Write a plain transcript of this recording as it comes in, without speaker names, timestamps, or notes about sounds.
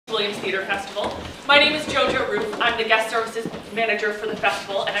Williams Theatre Festival. My name is Jojo Roof. I'm the guest services manager for the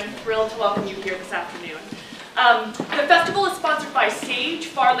festival, and I'm thrilled to welcome you here this afternoon. The festival is sponsored by Sage,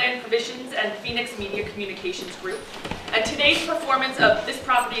 Farland Provisions, and Phoenix Media Communications Group. And today's performance of This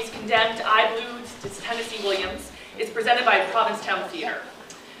Property's Condemned I Blues to Tennessee Williams is presented by Provincetown Theatre.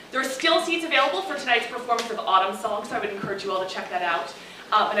 There are still seats available for tonight's performance of Autumn Song, so I would encourage you all to check that out.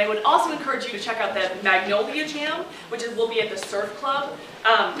 And I would also encourage you to check out the Magnolia Jam, which will be at the Surf Club.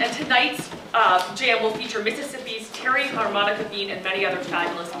 And tonight's jam will feature Mississippi's Terry Harmonica Bean and many other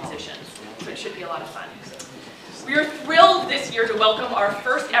fabulous musicians. So it should be a lot of fun. We are thrilled this year to welcome our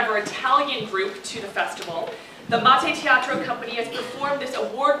first ever Italian group to the festival. The MatèTeatro company has performed this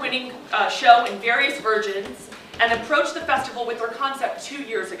award-winning show in various versions and approached the festival with their concept 2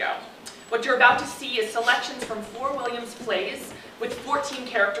 years ago. What you're about to see is selections from 4 Williams plays with 14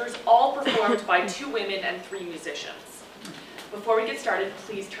 characters, all performed by 2 women and 3 musicians. Before we get started,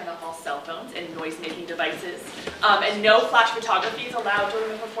 please turn off all cell phones and noise-making devices, and no flash photography is allowed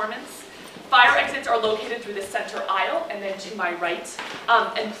during the performance. Fire exits are located through the center aisle and then to my right.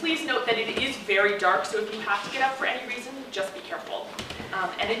 And please note that it is very dark, so if you have to get up for any reason, just be careful.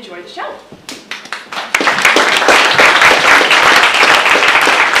 And enjoy the show.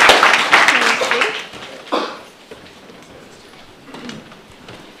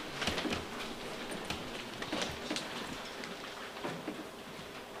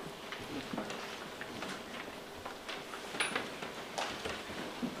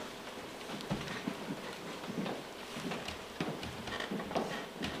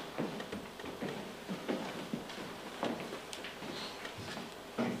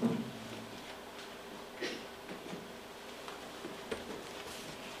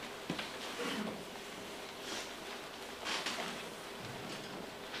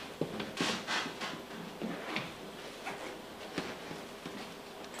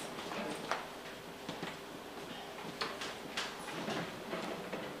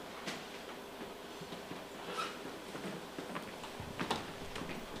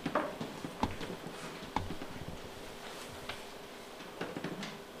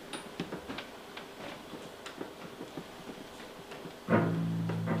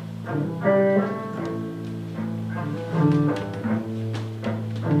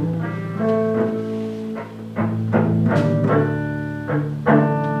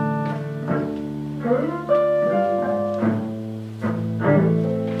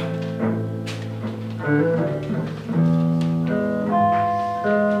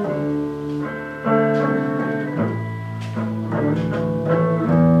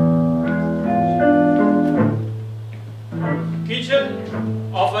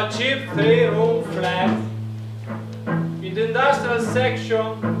 Of a cheap 3-room flat in the industrial section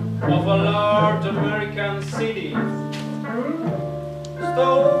of a large American city.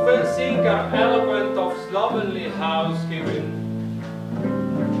 Stove and sink are eloquent of slovenly housekeeping.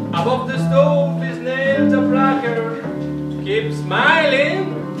 Above the stove is nailed a placard, "Keep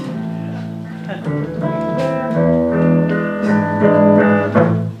smiling."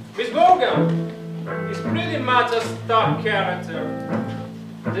 Miss Bergamo is pretty much a stock character.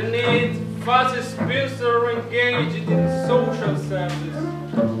 The neat, fussy spinster engaged in social service.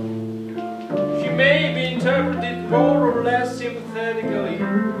 She may be interpreted more or less sympathetically,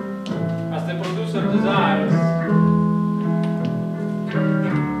 as the producer desires.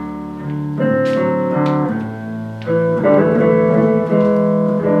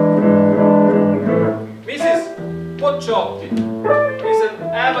 Mrs. Pocciotti is an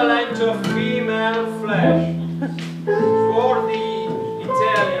avalanche of female flesh, swarthy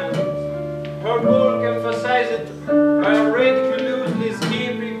Italian. Her bulk emphasized by a ridiculously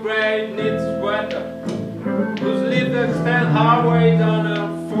skimpy gray knit sweater, whose sleeves extend halfway down her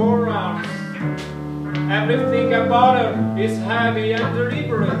forearms. Everything about her is heavy and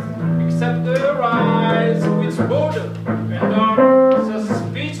deliberate, except her eyes, which border and are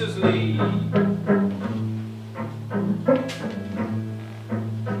suspiciously.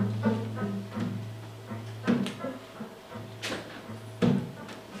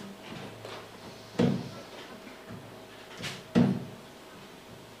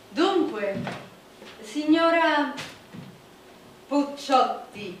 Signora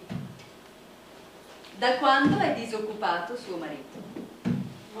Pocciotti, da quando è disoccupato suo marito?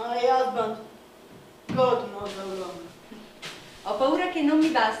 My husband, God knows how long. Ho paura che non mi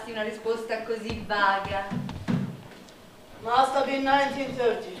basti una risposta così vaga. Must have been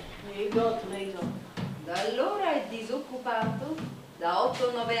 1930. He got laid off. Da allora è disoccupato? Da 8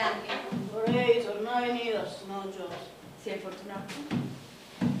 o 9 anni? For 8 or 9 years, no job. Si è infortunato?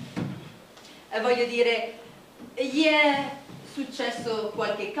 Voglio dire, gli è successo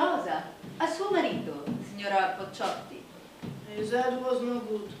qualche cosa a suo marito, signora Pocciotti? His head was no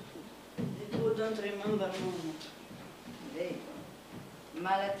good. It wouldn't remember no more. Vedo.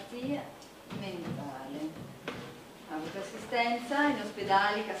 Malattia mentale. Ha avuto assistenza in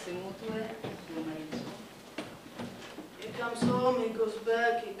ospedali, casse mutue, suo marito. He comes home, he goes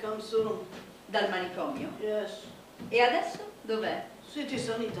back, he comes home. Dal manicomio? Yes. E adesso dov'è? City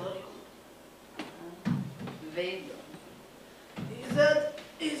sanitario. Vedo. His head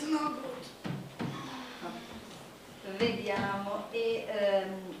is no good. Vediamo. E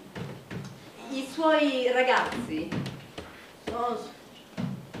i suoi ragazzi? Sons.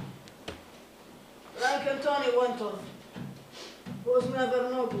 Frank and Tony went off. Was never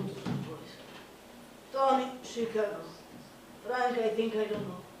no good to the boys. Tony, Chicago. Frank, I think I don't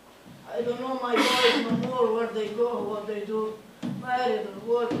know. I don't know my boys no more, where they go, what they do. Married or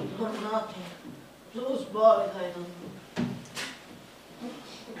working or nothing. Those boys, I don't know.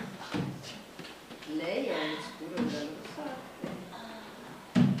 Lei è all'oscuro della loro sorte.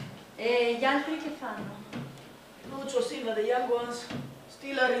 E gli altri che fanno? Lucio, Silva, the young ones,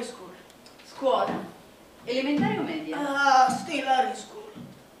 still are in school. Scuola? Elementare o media? Still are in school.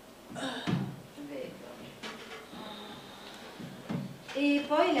 Vedo. E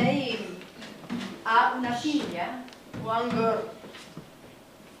poi lei ha una figlia? One girl.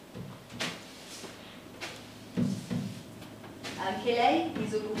 Anche lei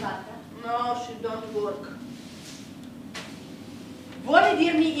disoccupata? No, she don't work. Vuole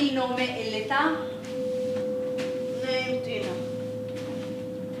dirmi il nome e l'età? Name Tina.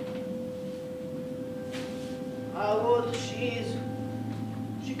 How old she is?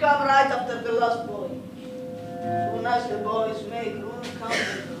 She come right after the last boy. Soon as the boys make room, come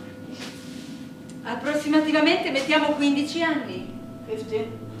with her. Approssimativamente mettiamo 15 anni.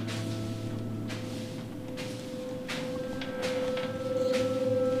 15.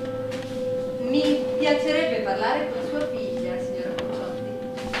 Mi piacerebbe parlare con sua figlia, signora Pocciotti.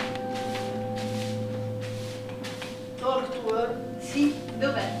 Talk to her. Sì,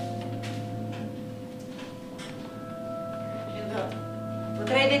 dov'è? In her.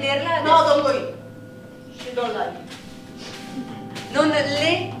 Potrei vederla No, adesso? don't go in. She don't like it. Non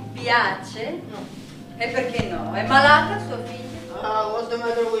le piace? No. E perché no? È malata sua figlia? What's the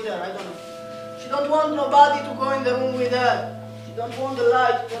matter with her? I don't know. She don't want nobody to go in the room with her. She don't want the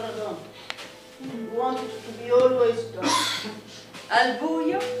light turned on. She wants it to be always dark. Al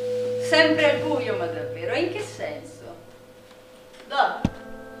buio? Sempre al buio, ma davvero? In che senso? Dark.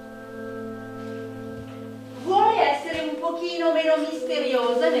 Vuole essere un pochino meno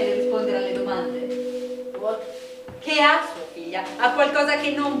misteriosa nel rispondere alle domande? What? Che ha sua figlia? Ha qualcosa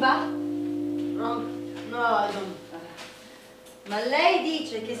che non va? Wrong? No, I don't. Ma lei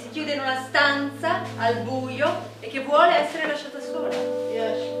dice che si chiude in una stanza al buio e che vuole essere lasciata sola.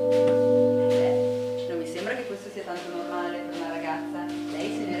 Yes. Non mi sembra che questo sia tanto normale per una ragazza.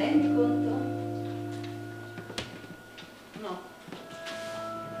 Lei se ne rende conto? No.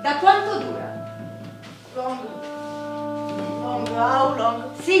 Da quanto dura? Long. Long. How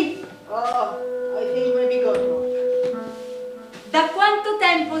long? Sì. Oh, I think maybe God long. Da quanto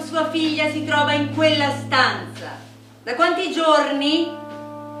tempo sua figlia si trova in quella stanza? Da quanti giorni?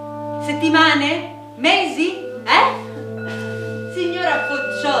 Settimane? Mesi? Signora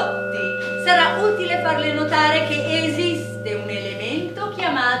Pocciotti, sarà utile farle notare che esiste un elemento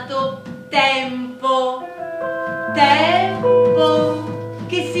chiamato tempo. Tempo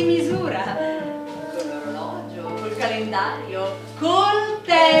che si misura con l'orologio, col calendario, col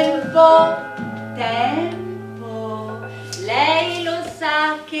tempo. Tempo. Lei lo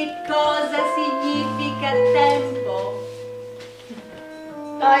sa che cosa significa tempo?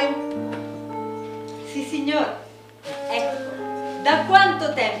 Time. Sì, signora. Ecco, da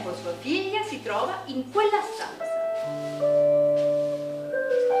quanto tempo sua figlia si trova in quella stanza?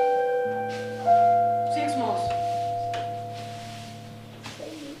 6 months. 6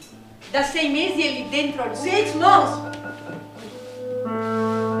 mesi. Da 6 mesi è lì dentro al buio? 6 months.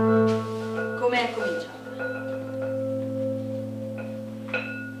 Come è cominciata?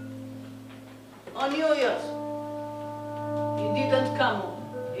 On New Year's. He didn't come home.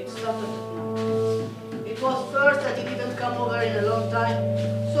 It started at night. It was first that he didn't come over in a long time,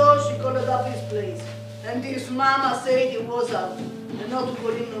 so she called up his place. And his mama said he was out, and not to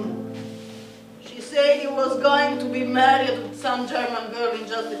call him no more. She said he was going to be married with some German girl in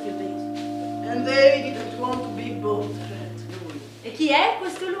just a few days. And they didn't want to be both red. E chi è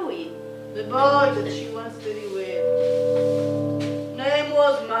questo lui? The boy that she wants to be with. Name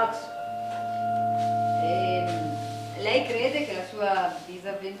was Max. Lei lei crede che la sua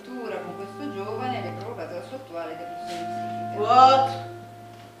disavventura con questo giovane abbia provocato la sua attuale depressione psichica. What?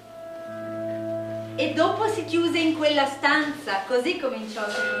 E dopo si chiuse in quella stanza, così cominciò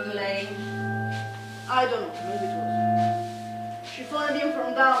secondo lei. I don't know, maybe it was. She found him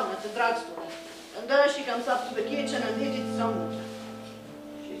from down at the drugstore, and then she comes up to the kitchen and did it somewhere.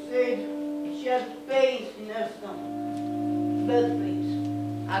 She said she had pains in her stomach, bad pains.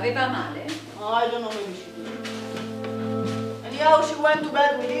 Aveva male? I don't know, maybe she did. Anyhow, she went to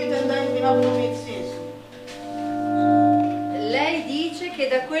bed with it and then been up to it since. Lei dice che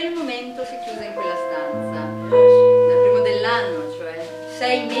da quel momento si chiuse in quella stanza, Yes. dal primo dell'anno, cioè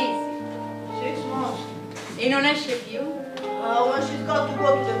 6 mesi, 6 months. e non esce più? When she's got to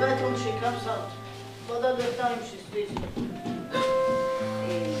go to the bathroom, she comes out. But at the time, she stays.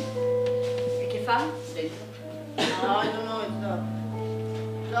 E che fa dentro? I don't know, it's dark.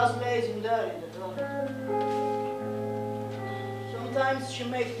 Just lays in there in the dark. Sometimes she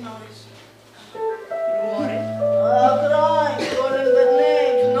makes noise. Rumore? Crying, calling their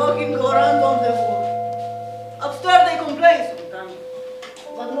names, knocking around on the wall. Upstairs they complain sometimes,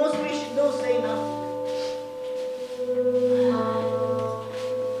 but mostly she don't say nothing.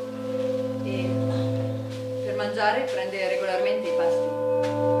 E per mangiare prende regolarmente i pasti.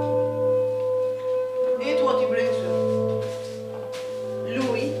 Eat what he brings her.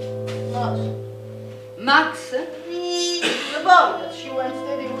 Lui? Max, Max? the boy that she went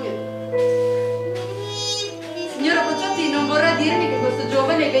steady with. Signora Pocciotti non vorrà dirmi che questo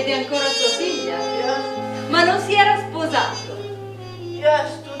giovane vede ancora sua figlia, Yes, ma non si era sposato.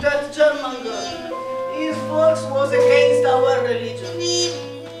 yes, to that German girl. His folks was against our religion.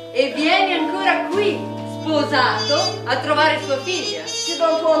 E viene ancora qui, sposato, a trovare sua figlia. She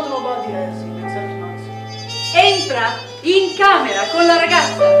don't want nobody else except Max. Entra in camera con la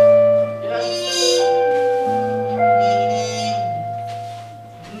ragazza. Yes.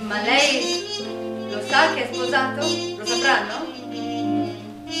 Ma lei lo sa che è sposato? Lo sapranno?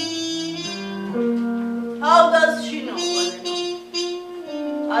 How does she know what I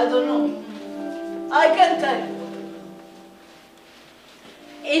know? I don't know. I can't tell you.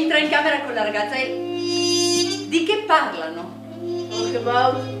 Entra in camera con la ragazza e di che parlano? Talk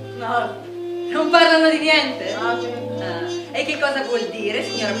about nothing. Non parlano di niente? Nothing. Ah, e che cosa vuol dire,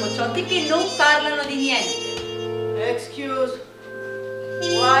 signora Pocciotti, che non parlano di niente? Excuse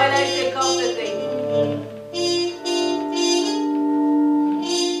while I take out the table.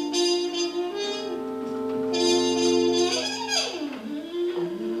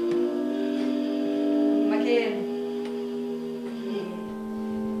 Ma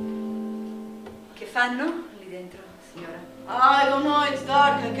che fanno lì dentro, signora? I don't know, it's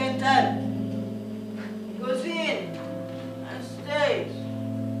dark, I can't tell. He goes in and stays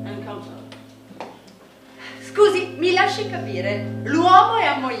and comes out. Scusi, mi lasci capire, l'uomo è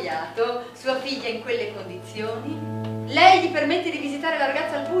ammogliato, sua figlia in quelle condizioni, lei gli permette di visitare la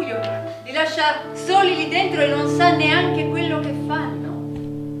ragazza al buio, li lascia soli lì dentro e non sa neanche quello che fanno.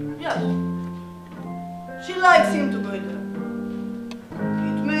 Yes. She likes him to go there.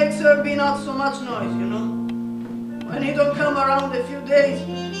 It makes her be not so much noise, you know. When he don't come around a few days,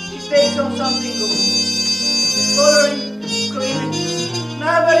 she takes on something good. Coloring, cleaning,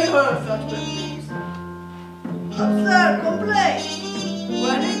 never heard such bad things. Upstairs, complain.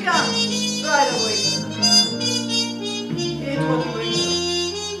 When he comes, right away. Eat what he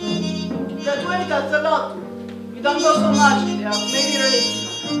brings. That way, that's a lot. We don't go so much in there, maybe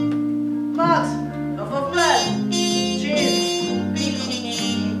religion. Max, loaf of bread, cheese,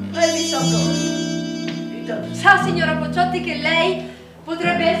 bacon, maybe some dough. Sa, signora Pocciotti, che lei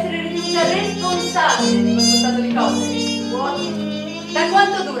potrebbe essere ritenuta responsabile di questo stato di cose? What? Da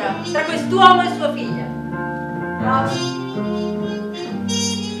quanto dura tra quest'uomo e sua figlia? Max?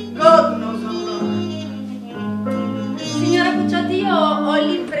 God knows how long. Signora Pocciotti, io ho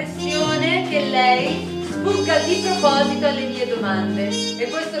l'impressione che lei sfugga di proposito alle mie domande e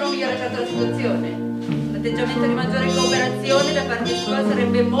questo non migliora certo la situazione. Un atteggiamento di maggiore cooperazione da parte sua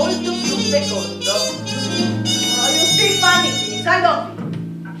sarebbe molto più fecondo. You speak funny things, I don't.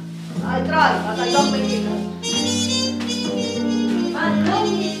 I try, but I don't make it. Ma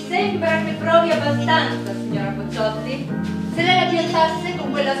non mi sembra che provi abbastanza, signora Pocciotti. Se lei la piantasse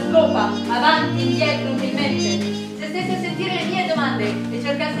con quella scopa avanti e indietro inutilmente, se stesse a sentire le mie domande e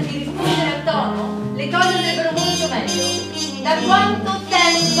cercasse di rispondere a tono, le cose andrebbero molto meglio. Da quanto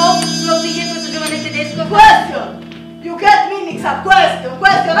tempo sua figlia e questo giovane tedesco? Question! You get me mixed up.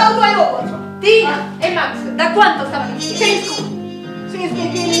 Question, how do I know what's wrong? Tina e Max, da quanto stavano insieme? Since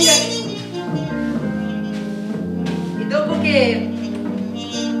beginning and E dopo che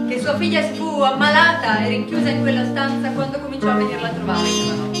sua figlia si fu ammalata e rinchiusa in quella stanza quando cominciò a venirla a trovare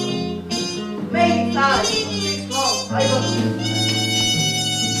quella notte. Maybe 5 or 6 months, I don't know.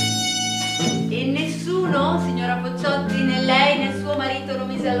 E nessuno, signora Pocciotti, né lei né suo marito lo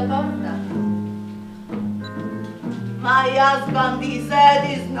mise alla porta? My husband, he said,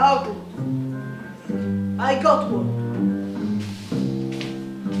 is no good. I got one.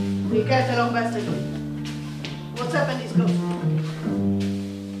 We get along best again. What's happened is gone.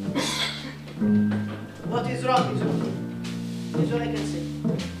 What is wrong is wrong. Is all I can say.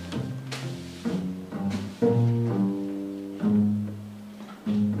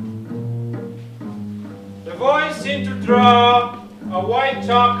 The voice seemed to draw a white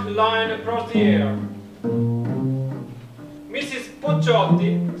chalk line across the air. Mrs.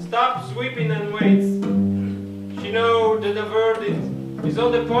 Pocciotti stopped sweeping and waits. She knows that the verdict is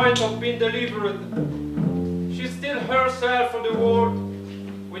on the point of being delivered. She still herself for the word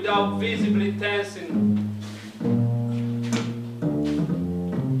without visibly tensing.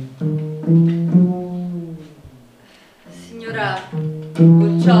 Signora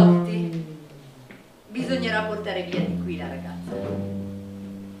Pocciotti, bisognerà portare via di qui la ragazza.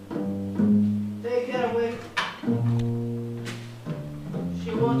 Take her away.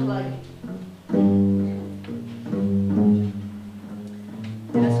 She won't like it.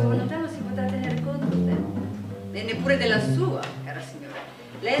 Della sua volontà non si potrà tenere conto, e neppure della sua, cara signora.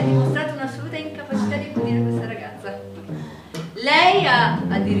 Lei ha dimostrato un'assoluta incapacità di accudire questa ragazza. Lei ha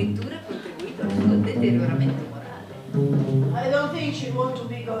addirittura contribuito al suo deterioramento morale. I don't think she wants to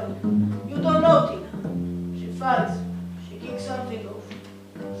be going. You don't know Tina. She fights. She kicks something off.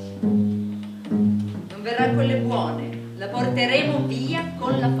 Non verrà con le buone, la porteremo via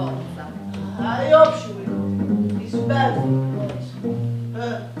con la forza. I hope she will go. It's bad for the boys.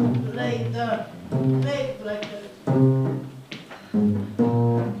 Lay there. Naked like that.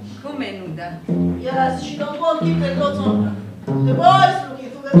 Come nuda? Yes, she don't want to keep the clothes on her. The boys looking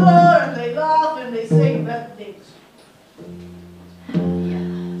through the door and they laugh and they say bad things. Via.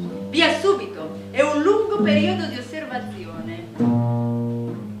 Via subito! È un lungo periodo di osservazione.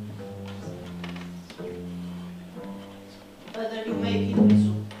 Better you make it with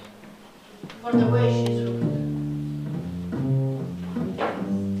soup. For the way she's looking.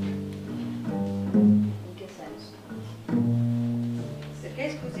 In che senso? Perché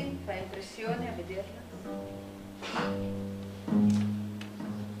scusi? Fa impressione a vederla?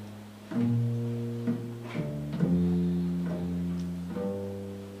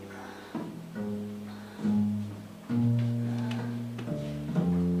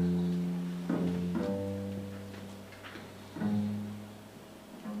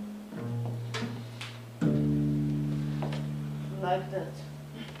 Like that.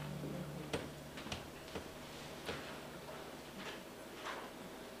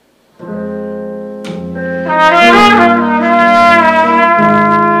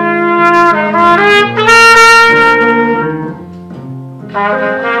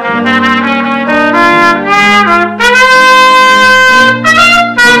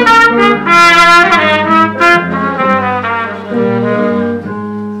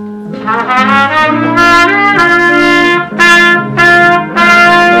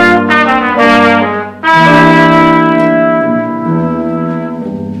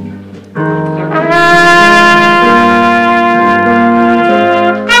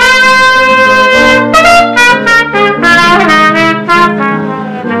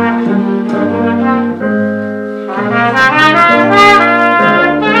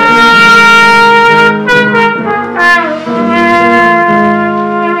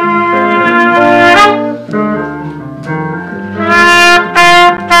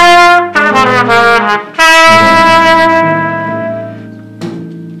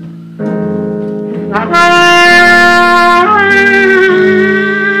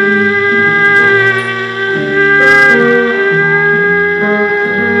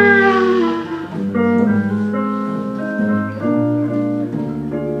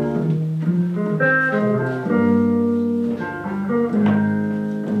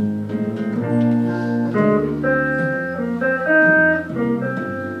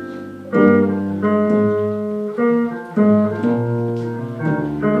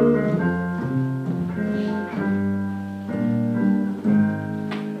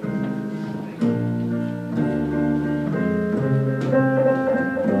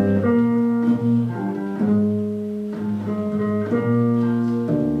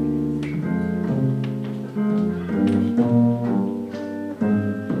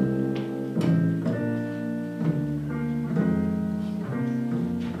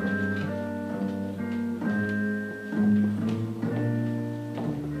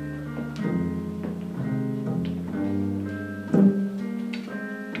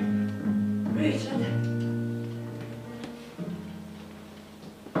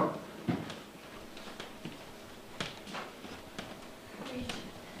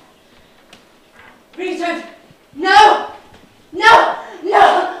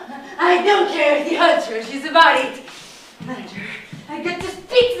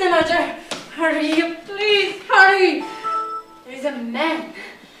 It's the manager. Hurry, please, hurry. There is a man.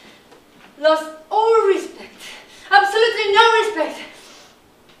 Lost all respect. Absolutely no respect.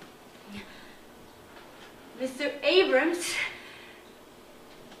 Mr. Abrams,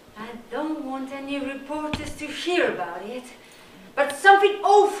 I don't want any reporters to hear about it, but something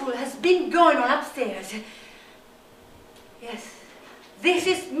awful has been going on upstairs. Yes, this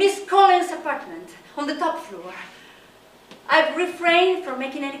is Miss Collins' apartment on the top floor. I've refrained from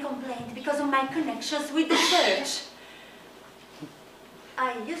making any complaint because of my connections with the church.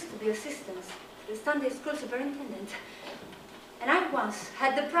 I used to be assistant to the Sunday school superintendent, and I once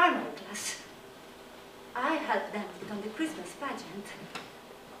had the primary class. I helped them put on the Christmas pageant.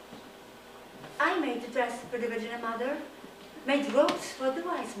 I made the dress for the Virgin Mother, made robes for the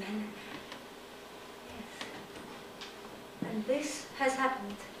wise men. Yes. And this has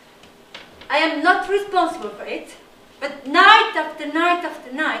happened. I am not responsible for it, but night after night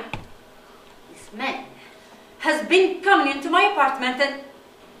after night, this man has been coming into my apartment and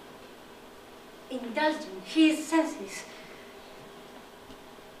indulging his senses.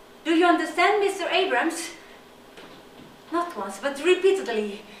 Do you understand, Mr. Abrams? Not once, but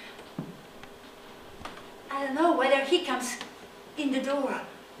repeatedly. I don't know whether he comes in the door,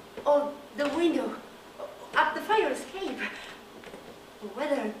 or the window, up the fire escape, or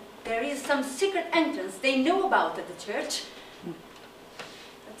whether there is some secret entrance they know about at the church.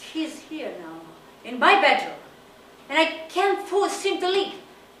 But he's here now, in my bedroom, and I can't force him to leave.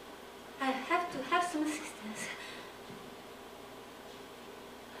 I have to have some assistance.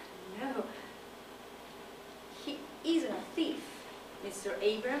 No, he isn't a thief, Mr.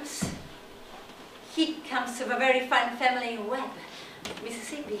 Abrams. He comes of a very fine family in Webb,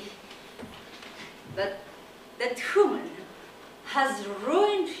 Mississippi. But that woman has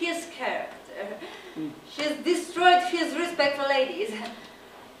ruined his character. She has destroyed his respect for ladies.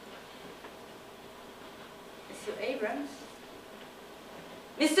 Mr. Abrams?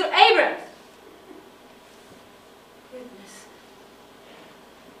 Mr. Abrams! Goodness.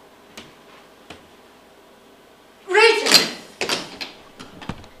 Rachel!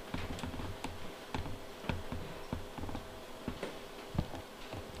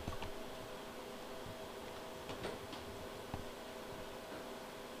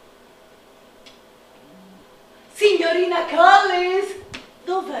 Signorina Collins!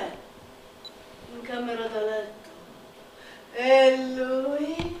 Dov'è? In camera da letto. E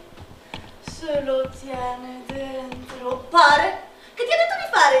lui se lo tiene dentro. Pare? Che ti ha detto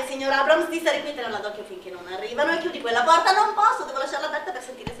di fare il signor Abrams? Di stare qui tenendo d'occhio finché non arrivano e chiudi quella porta. Non posso, devo lasciarla aperta per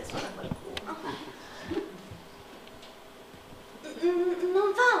sentire se suona qualcuno.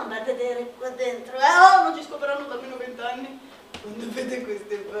 Non va a vedere qua dentro, eh? Oh, non ci scopriranno da almeno 20 anni. Quando vede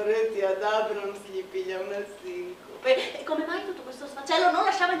queste pareti ad Abrams gli piglia una sincope. E come mai tutto questo sfaccello non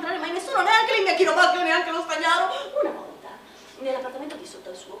lasciava entrare mai nessuno, neanche il mio chirovacchio, neanche lo spagnolo? Una volta, nell'appartamento di sotto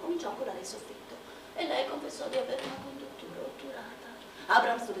al suo, cominciò a colare il soffitto e lei confessò di avere una conduttura otturata.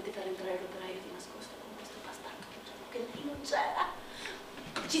 Abrams dovette far entrare l'operaio di nascosto con questo bastardo che lei non c'era.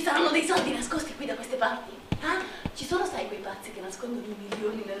 Ci saranno dei soldi nascosti qui da queste parti? Ah? Ci sono, sai, quei pazzi che nascondono i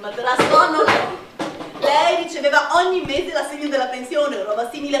milioni nel materasso? No, non lei! Lei riceveva ogni mese l'assegno della pensione o roba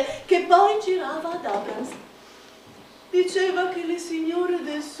simile, che poi girava ad Abrams. Diceva che le signore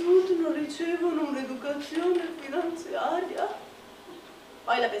del sud non ricevono un'educazione finanziaria.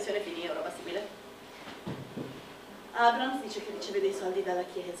 Poi la pensione finì o roba simile. Abrams dice che riceve dei soldi dalla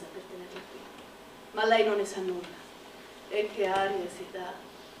chiesa per tenerla qui, ma lei non ne sa nulla. E che aria si dà.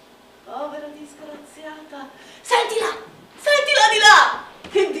 Povera disgraziata. Sentila! Sentila di là!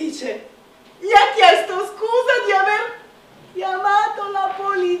 Che dice? Gli ha chiesto scusa di aver chiamato la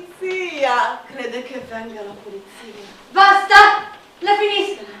polizia. Crede che venga la polizia. Basta! La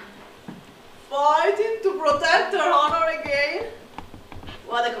finisca! Fighting to protect her honor again?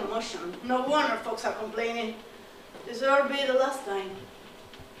 What a commotion. No wonder folks are complaining. This will be the last time.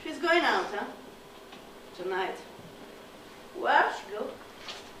 She's going out, huh? Tonight. Where she go?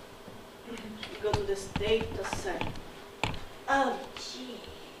 She go to the state of Sept. Oh, gee.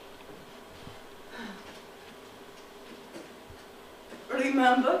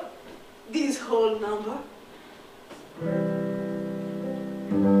 Remember this whole number?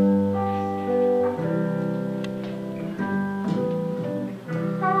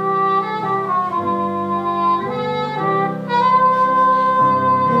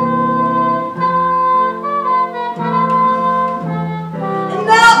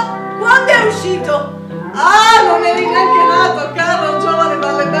 Ah, non eri neanche nato, caro giovane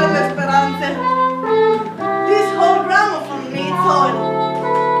dalle belle speranze. This whole gramophone needs oil.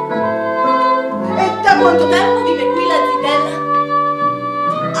 E da quanto tempo vive qui la zitella?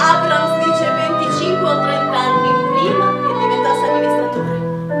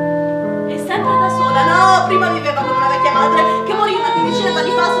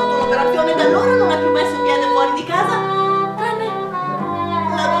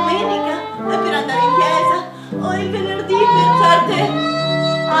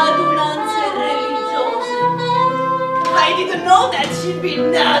 I didn't know that she'd be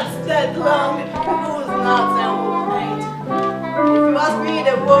nuts that long. Who's nuts and who ain't? If you ask me,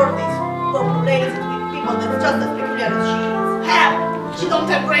 the world is populated with people that's just as peculiar as she is. Hell, she don't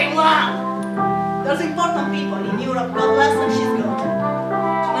have brain one. There's important people in Europe, God bless them, she's good.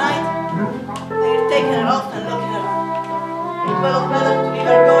 Tonight, they're taking her off and looking her up. It will better to leave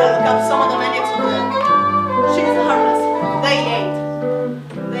her go and look up some of the maniacs over there. She's harmless. They ain't.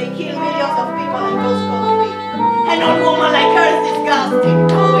 They kill millions of people and go scot-free. An old woman like her is disgusting.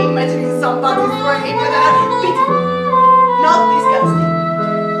 Oh, imagining somebody's rape with her. Pitiful. Not disgusting.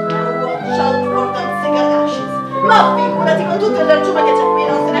 Now watch out for them cigar ashes. Ma figurati con tutto il lerciume che c'è qui,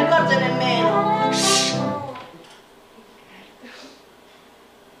 non se ne accorge nemmeno. Shh.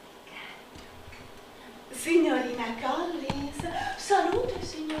 Signorina Collins. Salute,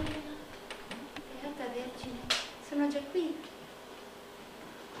 signorina. Beata Vergine, sono già qui.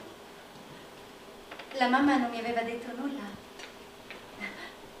 La mamma non mi aveva detto nulla.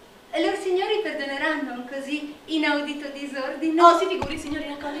 Loro signori perdoneranno un così inaudito disordine? Oh, si figuri,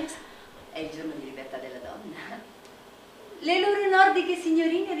 signorina Collins. È il giorno di libertà della donna. Le loro nordiche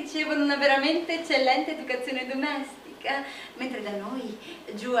signorine ricevono una veramente eccellente educazione domestica, mentre da noi,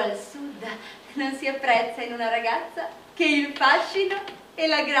 giù al sud, non si apprezza in una ragazza che il fascino e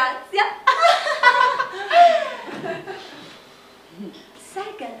la grazia.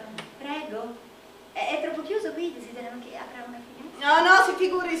 Segalo, prego. È troppo chiuso qui, desiderano che apra una finestra. No, no, si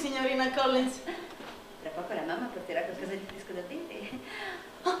figuri, signorina Collins. Tra poco la mamma porterà qualcosa di fresco da bere.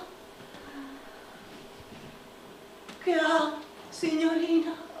 Oh. Che ha,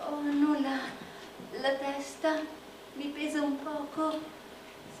 signorina? Oh, nulla. La testa mi pesa un poco.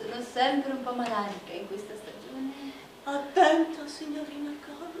 Sono sempre un po' malarica in questa stagione. Attenta, signorina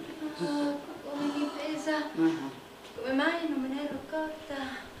Collins. Oh, come mi pesa. Come mai non me ne ero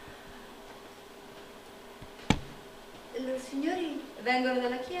accorta? I loro signori vengono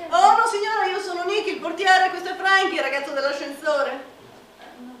dalla chiesa? Oh, no, signora, io sono Nicky, il portiere, questo è Frankie, il ragazzo dell'ascensore.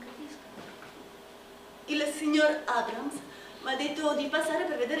 Non capisco. Il signor Abrams mi ha detto di passare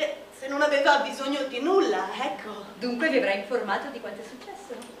per vedere se non aveva bisogno di nulla, ecco. Dunque vi avrà informato di quanto è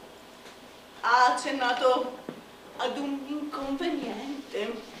successo? Ha accennato ad un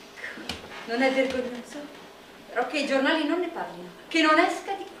inconveniente. Non è vergognoso? Però che i giornali non ne parlino, che non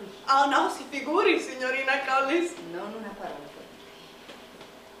esca di qui. Oh no, si figuri, signorina Collins. Non una parola.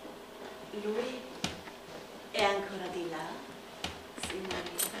 Lui è ancora di là, signorina?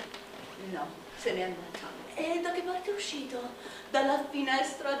 No, se n'è andato. E da che parte è uscito? Dalla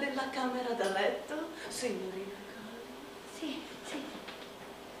finestra della camera da letto, signorina Collins? Sì, sì.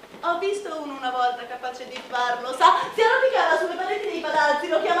 Ho visto uno una volta capace di farlo, sa? Si arrampicava sulle pareti dei palazzi,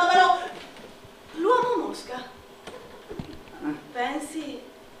 lo chiamavano l'uomo mosca. Pensi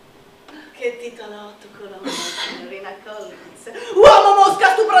che titolotto con la mano, signorina Collins? Uomo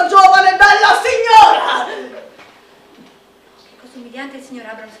mosca stupra giovane, bella signora! Che cosa umiliante, il signor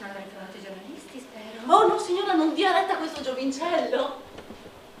Abrams non avrà trovato i giornalisti, spero. Oh no, signora, non dia retta a questo giovincello.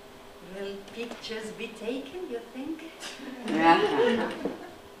 Will pictures be taken, you think?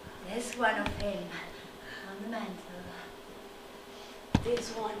 There's one of him on the mantle.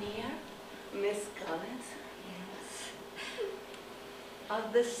 This one here, Miss Collins. Yes.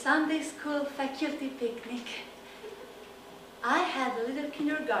 Of the Sunday school faculty picnic. I had the little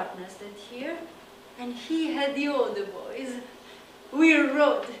kindergartners that year, and he had the older boys. We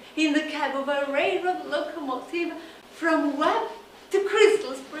rode in the cab of a railroad locomotive from Webb to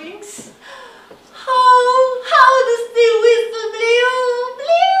Crystal Springs. Oh, how the steel whistle blew,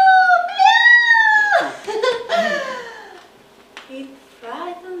 blew, blew! It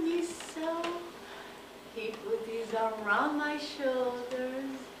frightened me so. He put his arm around my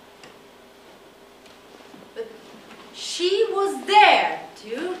shoulders. But she was there,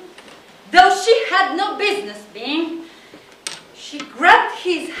 too, though she had no business being. She grabbed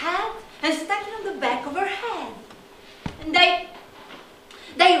his hat and stuck it on the back of her head. And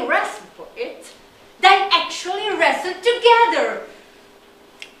they wrestled for it. They actually wrestled together.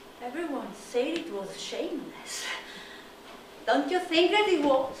 Everyone said it was shameless. Don't you think that it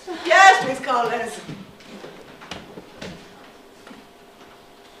was? Yes, Miss Collins.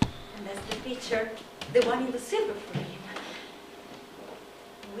 And that's the picture, the one in the silver frame.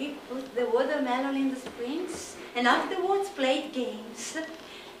 We put the watermelon in the springs and afterwards played games.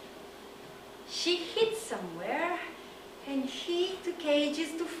 She hid somewhere and he took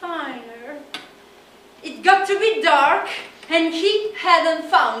ages to find her. It got to be dark and he hadn't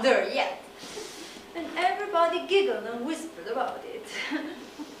found her yet. And everybody giggled and whispered about it.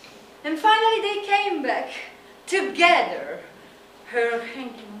 And finally they came back together, her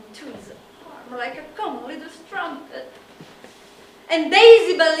hanging onto his arm like a common little strumpet. and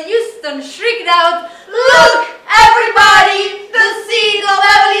Daisy Bell Houston shrieked out, "Look, everybody, the seat of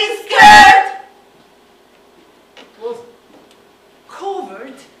Evelyn's skirt!" It was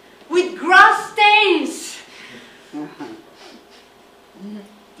covered with grass stains.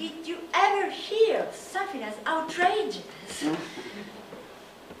 Did you ever hear of something as outrageous?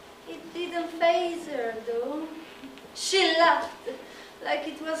 It didn't faze her, though. She laughed like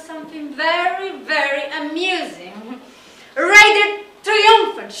it was something very, very amusing. Rather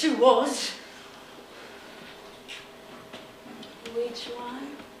triumphant she was. Which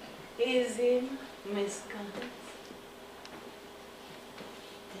one is him, Miss Constance?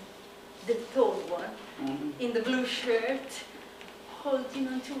 The tall one, in the blue shirt, holding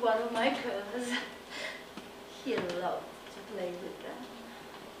onto one of my curls. He loved to play with them.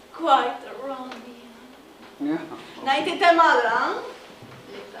 Quite a Romeo. Night madam?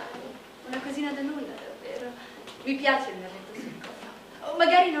 Le pare? Una cosina da nulla, davvero. Mi piace il mio letto sul collo. O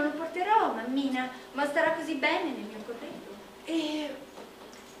magari non lo porterò, mammina, ma starà così bene nel mio corredo. E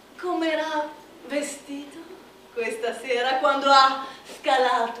com'era vestito questa sera quando ha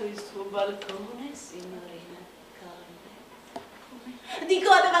scalato il suo balcone, signorina Carmen? Come?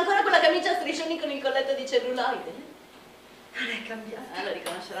 Dico, aveva ancora quella camicia a striscioni con il colletto di celluloide? Non è cambiata. Lo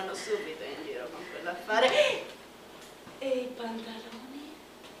riconosceranno subito in giro con quell'affare. E i pantaloni?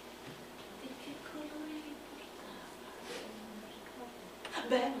 Di che colore li portava?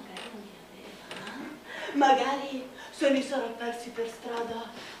 Beh, magari non li aveva. Magari se li sarà persi per strada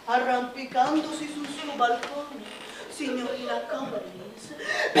arrampicandosi sul suo balcone. Signorina Collins,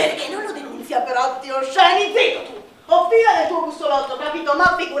 perché non lo denunzia per atti osceni? Zitto tu! Ho fila del tuo bussolotto, capito?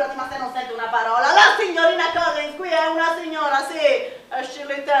 Ma figurati, ma se non sento una parola. La signorina Collins qui è una signora, sì, è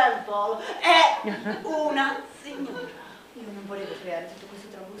Shirley Temple, è una signora. Io non volevo creare tutto questo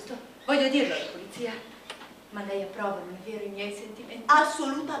trambusto. Voglio dirlo alla polizia. Ma lei approva, non è vero, i miei sentimenti?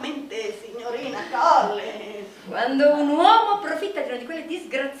 Assolutamente, signorina Collins. Quando un uomo approfitta di una di quelle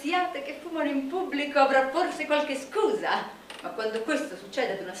disgraziate che fumano in pubblico avrà forse qualche scusa. Ma quando questo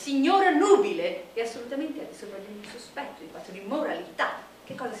succede ad una signora nubile e assolutamente al di sopra di un sospetto di fatto di immoralità,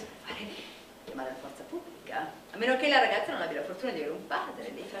 che cosa si può fare? Chiamare la forza pubblica. A meno che la ragazza non abbia la fortuna di avere un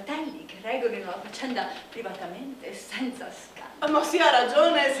padre, dei fratelli che regolino la faccenda privatamente, senza scandalo. Ma sì, ha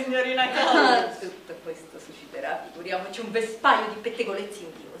ragione, signorina Collins. Tutto questo susciterà, figuriamoci, un vespaio di pettegolezzi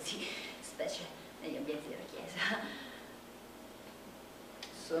odiosi, specie negli ambienti della Chiesa.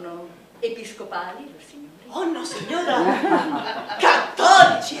 Sono episcopali, lor signori? Oh no, signora!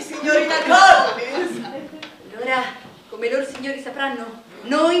 Cattolici, signorina Collins! Allora, come loro signori sapranno,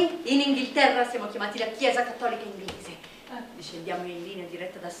 noi in Inghilterra siamo chiamati la Chiesa Cattolica Inglese. Discendiamo in linea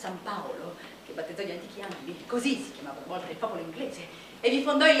diretta da San Paolo, che battezzò gli antichi angli, così si chiamava una volta il popolo inglese, e vi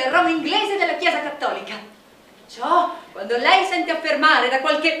fondò il ramo inglese della Chiesa Cattolica. Ciò, quando lei sente affermare da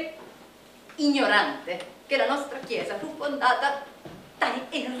qualche ignorante che la nostra Chiesa fu fondata da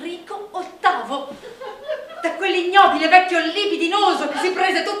Enrico VIII, da quell'ignobile vecchio libidinoso che si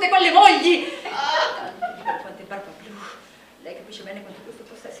prese tutte quelle mogli, tanto di quante barba blu, lei capisce bene quanto questo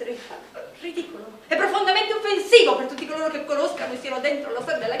possa essere ridicolo e profondamente offensivo per tutti coloro che conoscano e siano dentro la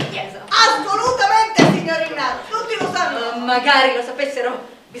storia della Chiesa. Assolutamente, signorina! Tutti lo sanno! Magari lo sapessero,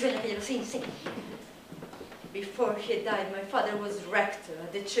 bisogna che glielo si insegni. Before he died, my father was rector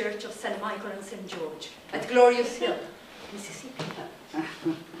at the Church of St. Michael and St. George at Glorious Hill, Mississippi.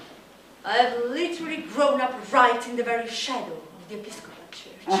 I have literally grown up right in the very shadow of the Episcopal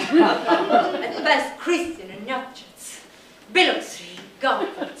Church. At best Christian and Natchez, Biloxi,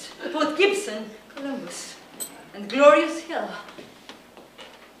 Garfield, Port Gibson, Columbus, and Glorious Hill.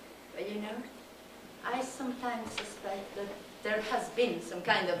 But you know, I sometimes suspect that there has been some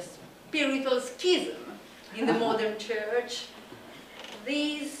kind of spiritual schism in the modern church.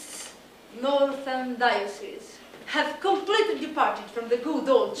 These northern dioceses have completely departed from the good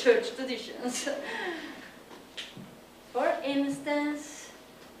old church traditions. For instance,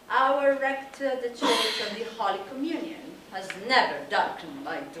 our rector at the Church of the Holy Communion has never darkened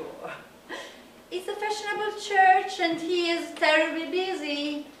my door. It's a fashionable church and he is terribly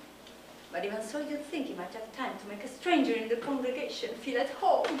busy. But even so, you'd think he might have time to make a stranger in the congregation feel at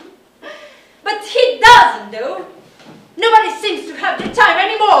home. But he doesn't, though. Nobody seems to have the time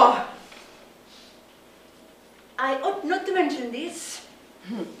anymore. I ought not to mention this,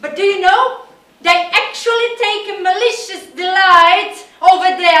 but do you know, they actually take a malicious delight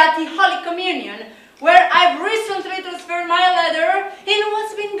over there at the Holy Communion, where I've recently transferred my letter in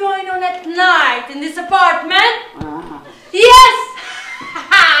what's been going on at night in this apartment. Yes!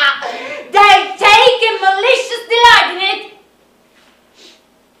 They take a malicious delight in it.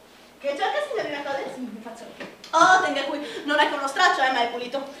 Che cerca, signorina Collins? Oh, tenga qui, non è con uno strato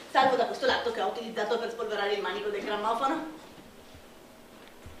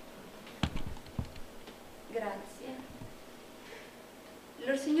Grazie.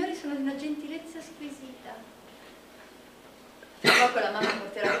 Loro signori sono di una gentilezza squisita. Tra poco la mamma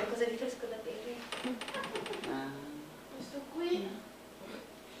porterà qualcosa di fresco da bere. Questo qui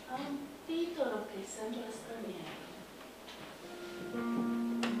ha un titolo che sembra straniero.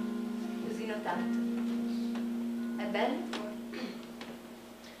 Così notato. È bello?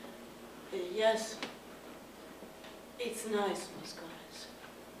 Yes. It's nice, Mascares.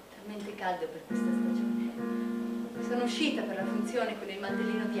 Talmente caldo per questa stagione. Sono uscita per la funzione con il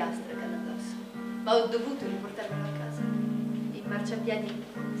mantellino di astracan addosso, ma ho dovuto riportarmelo a casa. I marciapiedi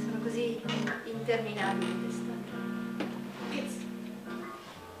sono così interminabili d'estate.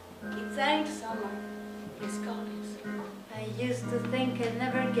 It's ain't summer, Mascares. I used to think I'd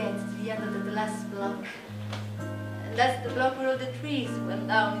never get to the end of the last block. And that's the block where all the trees went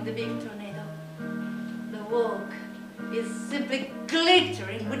down in the big tornado. The walk is simply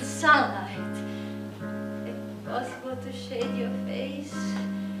glittering with sunlight. Impossible to shade your face.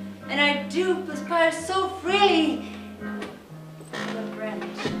 And I do perspire so freely. And a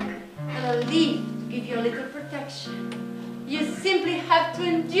branch and a leaf to give you a little protection. You simply have to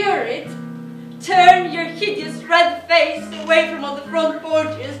endure it. Turn your hideous red face away from all the front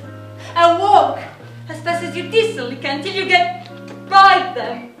porches and walk as fast as you decently can till you get by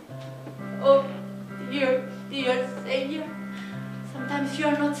them. Oh, dear, dear Savior, sometimes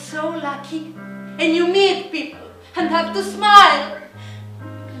you're not so lucky and you meet people and have to smile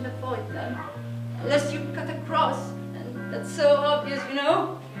and avoid them unless you cut across, and that's so obvious, you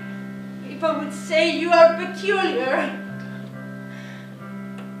know. People would say you are peculiar.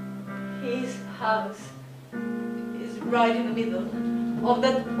 His house is right in the middle of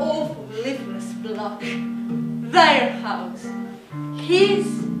that awful leafless block. Their house. His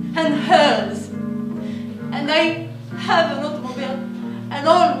and hers. And I have an automobile and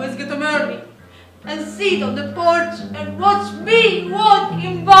always get home early and sit on the porch and watch me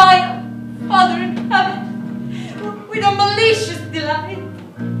walking by, Father in heaven, with a malicious delight.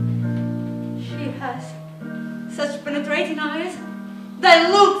 She has such penetrating eyes that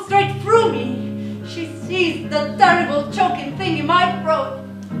look straight through me. She sees the terrible choking thing in my throat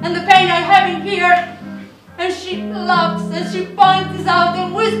and the pain I have in here, and she laughs and she points out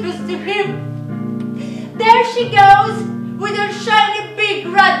and whispers to him, "There she goes, with her shiny big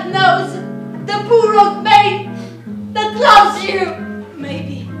red nose, the poor old maid that loves you."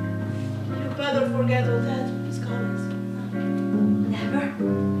 Maybe you better forget all that, Miss Collins. Never,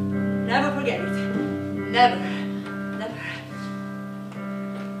 never forget it. Never, never.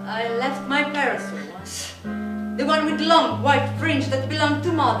 I left my parasol once, the one with long white fringe that belonged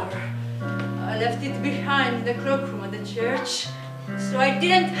to Mother. I left it behind in the cloakroom at the church, so I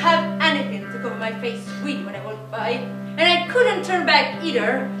didn't have anything to cover my face with when I walked by, and I couldn't turn back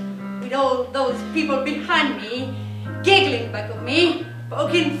either, with all those people behind me, giggling back of me,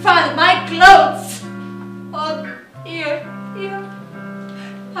 poking fun at my clothes. Oh dear, dear.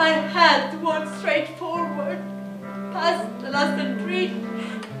 I had to walk straight forward, past the last tree,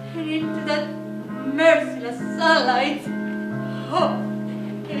 and into that merciless sunlight. Oh,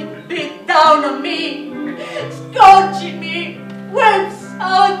 it beat down on me, scorching me, whips,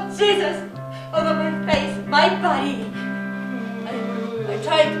 oh Jesus, over my face, my body. I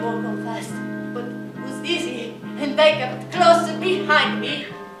tried to walk on fast, but it was easy, and they kept closer behind me.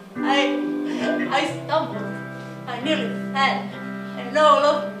 I stumbled, I nearly fell, and all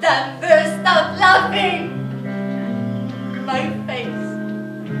of them burst out laughing. My face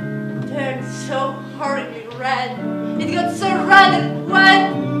turned so horribly red. It got so red and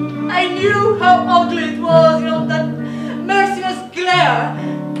wet. I knew how ugly it was, you know, that merciless glare.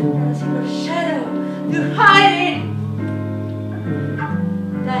 There was no shadow to hide it.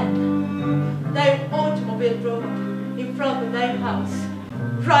 Then their automobile drove up in front of their house,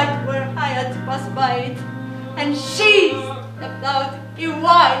 right where I had to pass by it, and she stepped out in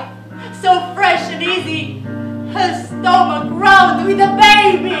white, so fresh and easy, her stomach round with a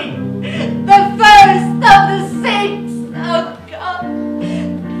baby, the first of the six. Oh God!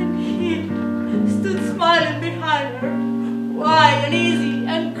 And he stood smiling behind her, white and easy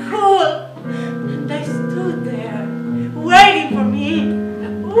and cool, and I stood there, waiting for me,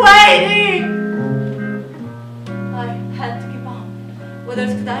 waiting. I had to keep on. What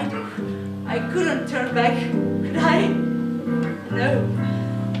else could I do? I couldn't turn back, could I? No.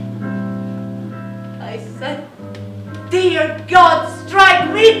 I said, "Dear God, strike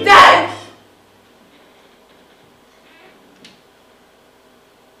me dead!"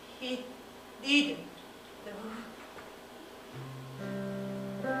 He didn't, though.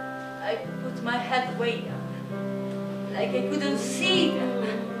 I put my head way down, like I couldn't see them.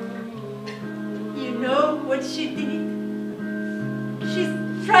 You know what what she did? She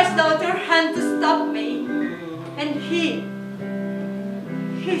stretched out her hand to stop me, and he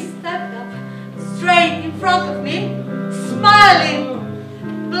stepped up straight in front of me, smiling,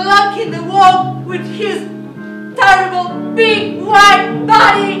 blocking the wall with his terrible big white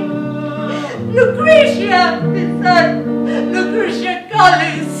body. Lucretia, he said, Lucretia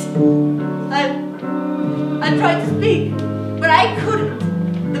Collins. I tried to speak, but I couldn't.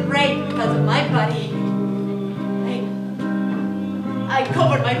 The brain because of my body. I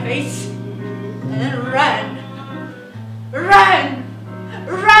covered my face and then ran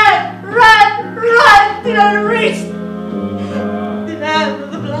till I reached the end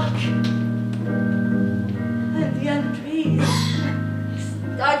of the block. And the entries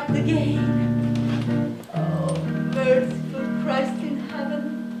started again. Oh, merciful Christ in heaven,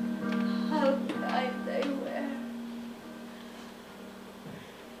 how kind they were.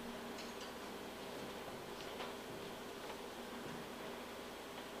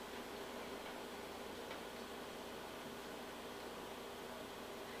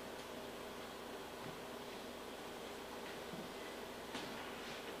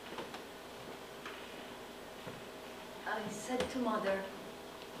 I said to Mother,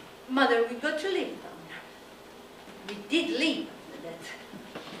 we got to leave town. We did leave after that.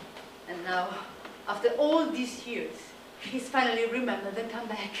 And now, after all these years, he's finally remembered and come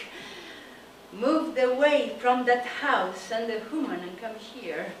back. Moved away from that house and the woman and come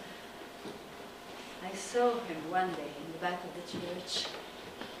here. I saw him one day in the back of the church.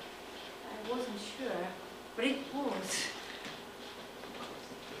 I wasn't sure, but it was.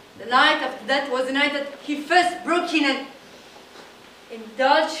 The night after that was the night that he first broke in and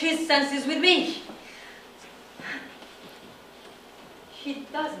indulged his senses with me. He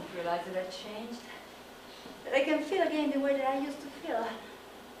doesn't realize that I changed, that I can feel again the way that I used to feel.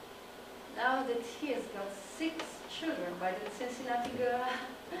 Now that he has got 6 children by the Cincinnati girl.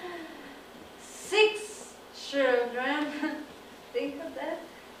 6 children. Think of that.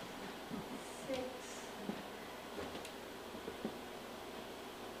 6.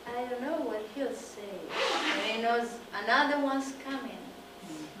 I don't know what he'll say when he knows another one's coming.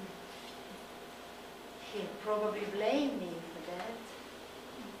 He'll probably blame me for that.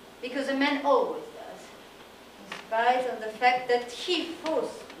 Because a man always does, in spite of the fact that he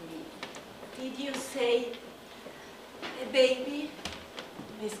forced me. Did you say a baby,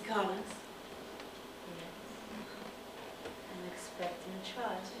 Miss Collins? Yes. I'm expecting a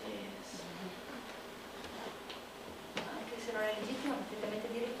child. Yes. Anche se non è legittimo, ha perfettamente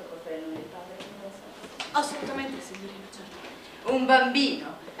diritto a colpire il nome di padre. Assolutamente, signorina. Un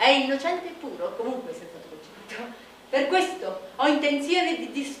bambino è innocente e puro, comunque sia stato concepito. Per questo ho intenzione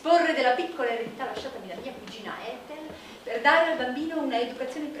di disporre della piccola eredità lasciatami da mia cugina Ethel per dare al bambino una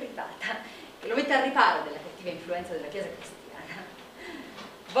educazione privata che lo metta al riparo della cattiva influenza della Chiesa cristiana.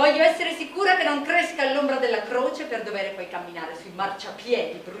 Voglio essere sicura che non cresca all'ombra della croce per dover poi camminare sui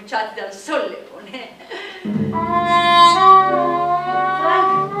marciapiedi bruciati dal solleone.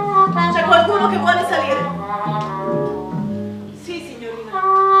 Frank, c'è qualcuno che vuole salire? Sì, signorina.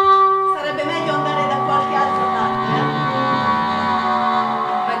 Sarebbe meglio andare da qualche altra parte.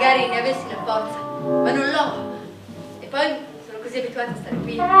 Magari ne avessi la forza, ma non l'ho. E poi sono così abituata a stare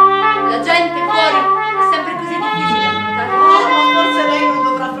qui. La gente fuori è sempre così difficile affrontare. Oh, ma forse lei non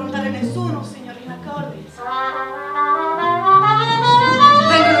dovrà affrontare nessuno, signorina Collins.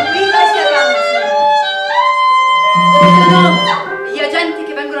 Vengono qui, lei stia calma, signora. Se no, gli agenti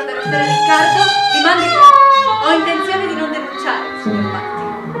che vengono ad arrestare Riccardo li mandi via. Ho intenzione di non denunciare il signor Matti.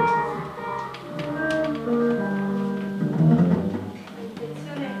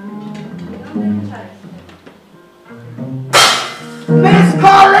 Miss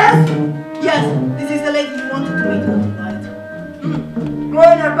Collins? Yes, this is the lady you wanted to meet last night. Go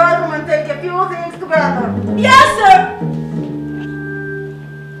in her bedroom and take a few things together. Yes, sir!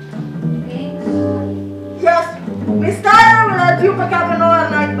 Yes, Miss Tyler will let you pick up an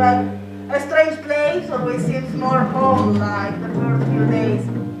overnight bag. A strange place always seems more home-like the first few days,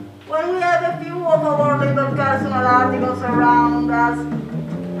 when we have a few of our little personal articles around us.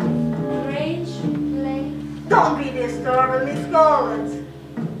 Strange place. Don't be disturbed, Miss Collins.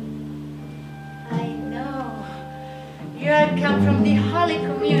 I know. You had come from the Holy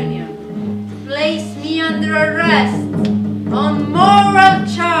Communion to place me under arrest on moral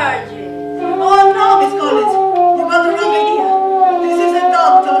charges. Oh no, Miss Collins, you got the wrong idea. This is a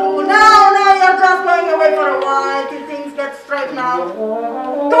doctor who... Now, you're just going away for a while till things get straightened out.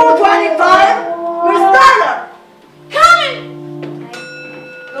 225, Miss Tyler! Coming!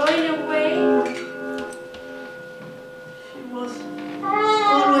 Going away? She was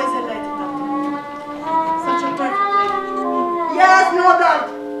always a lady doctor. Such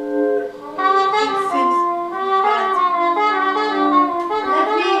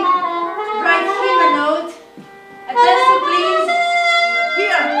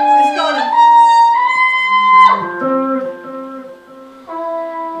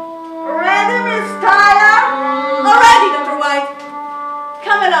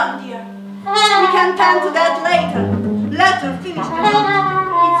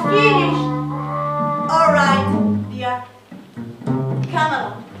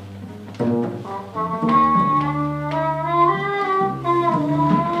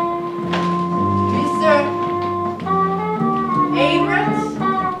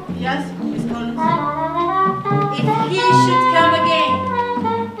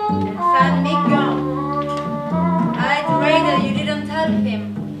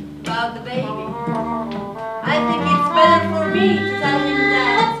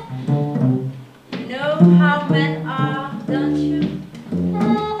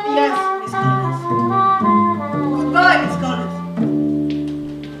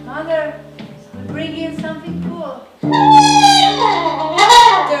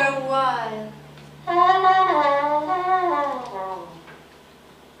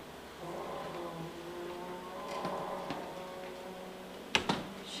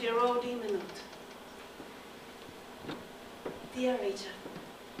Richard.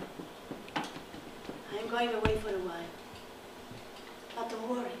 I'm going away for a while. But don't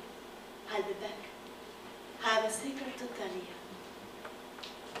worry, I'll be back. I have a secret to tell you.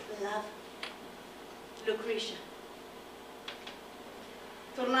 Love, Lucretia.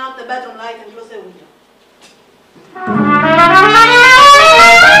 Turn out the bedroom light and close the window.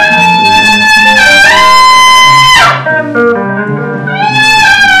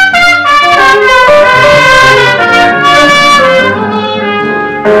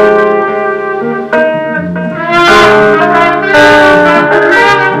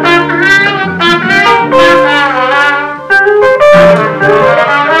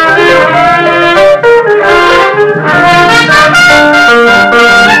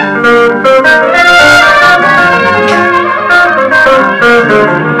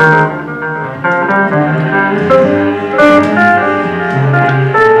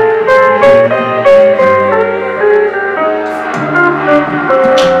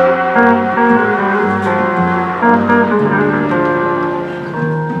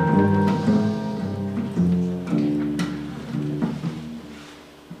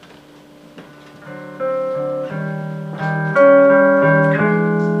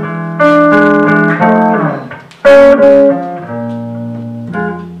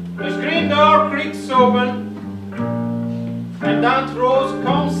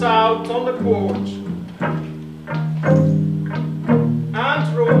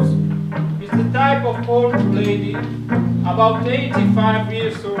 About 85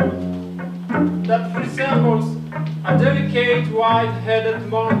 years old, that resembles a delicate white-headed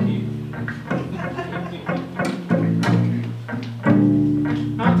monkey.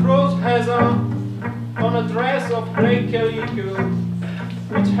 Aunt Rose has on a dress of grey calico,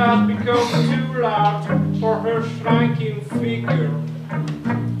 which has become too large for her shrinking figure.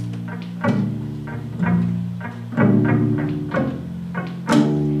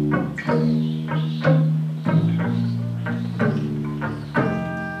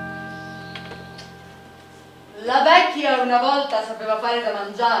 Una volta sapeva fare da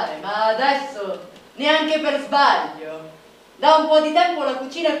mangiare, ma adesso neanche per sbaglio. Da un po' di tempo la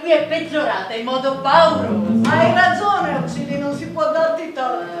cucina qui è peggiorata in modo pauroso. Hai ragione, Uccidi, non si può darti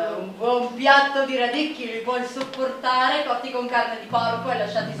torto. Un buon piatto di radicchi li puoi sopportare, cotti con carne di porco e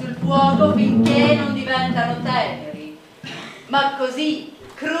lasciati sul fuoco finché non diventano teneri. Ma così,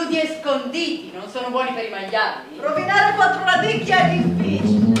 crudi e sconditi, non sono buoni per i maiali. Rovinare 4 radicchi è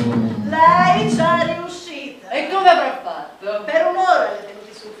difficile. Lei ci è riuscita. E come avrà fatto? Per un'ora li ha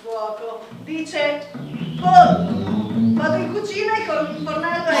tenuti sul fuoco. Dice, pollo. Vado in cucina e con il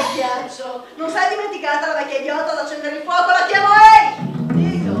fornello e il ghiaccio. Non sei dimenticata la vecchia idiota ad accendere il fuoco? La chiamo lei!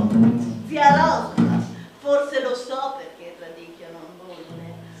 Dico, zia Rosa, forse lo so perché il radicchio non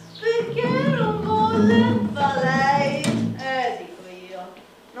bolle. Perché non bolle? Fa lei? Dico io.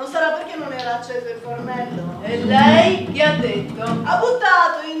 Non sarà perché non era acceso il fornello? E lei che ha detto? Ha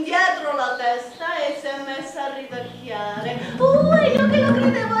buttato indietro la testa e si è messa a ridacchiare. Io che lo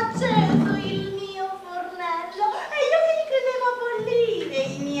credevo acceso, il mio fornello, e io che li credevo bollire,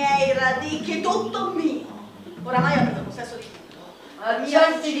 i miei radicchi, tutto mio. Oramai ha preso possesso di tutto.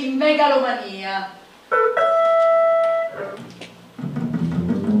 Accenti di megalomania.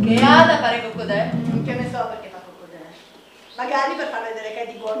 Che ha da fare Coccodè? Che ne so perché fa Coccodè. Magari per far vedere che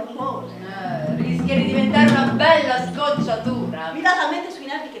è di buon umore. Rischia di diventare una bella scocciatura. Mi dà talmente sui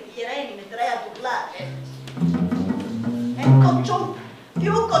nervi che piglierei e mi metterei a urlare. È cocciuta,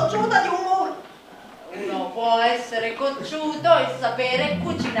 più cocciuta di un mulo. Uno può essere cocciuto e sapere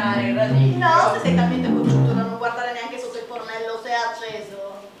cucinare il radicchio. No, se sei talmente cocciuto da non guardare neanche sotto il fornello se è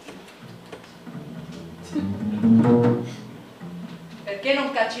acceso. Perché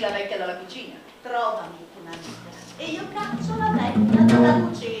non cacci la vecchia dalla cucina? Trovami un'amica e io caccio la vecchia dalla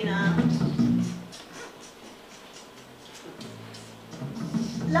cucina.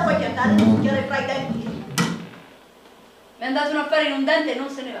 La vuoi piantare nel bicchiere fra i denti? Mi è andato un affare in un dente e non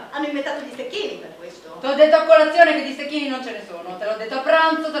se ne va. Hanno inventato gli stecchini per questo. Ti ho detto a colazione che di stecchini non ce ne sono. Te l'ho detto a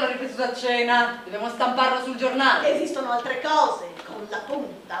pranzo, te l'ho ripetuto a cena. Dobbiamo stamparlo sul giornale. Esistono altre cose con la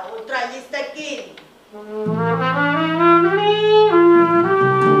punta oltre agli stecchini.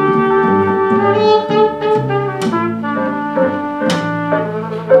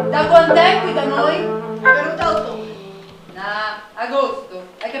 Da quant'è qui da noi? È venuta a ottobre. Agosto.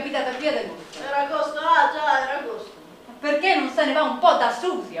 È capitata qui ad agosto. Era agosto? Ah già, era agosto. Perché non se ne va un po' da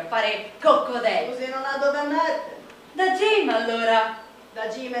Susi a fare Coccodè? Così non ha dove mettere. Da Jim allora. Da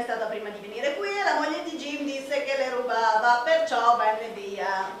Jim è stata prima di venire qui e la moglie di Jim disse che le rubava, perciò venne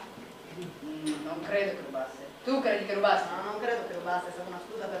via. Non credo che rubasse. Tu credi che rubasse? No, non credo che rubasse, è stata una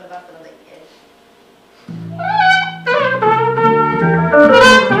scusa per levartela dai piedi.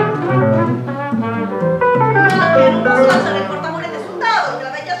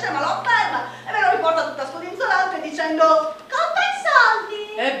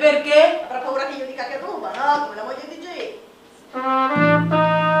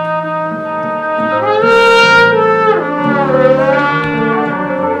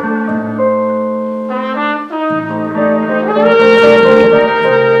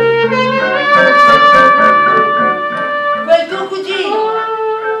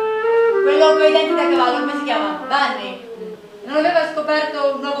 quello con i denti da cavallo, come si chiama? Bunny. Non aveva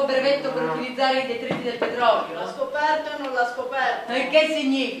scoperto un nuovo brevetto per utilizzare i detriti del petrolio? L'ha scoperto e non l'ha scoperto. E che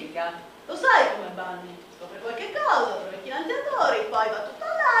significa? Lo sai come Bunny? Scopre qualche cosa, trova i finanziatori, poi va tutta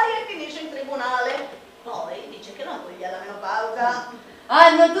all'aria e finisce in tribunale. Poi dice che non toglie la menopausa.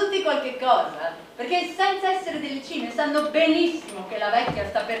 Hanno tutti qualche cosa, perché senza essere delle cime sanno benissimo che la vecchia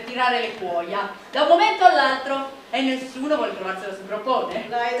sta per tirare le cuoia da un momento all'altro e nessuno vuole trovarsela sul propone.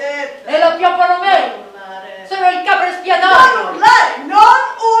 L'hai detto. E lo pioppano me! Non urlare. Sono il capro espiatorio! Non urlare! Non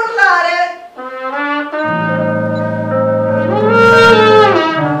urlare!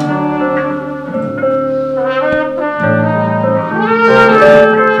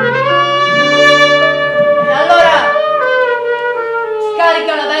 E allora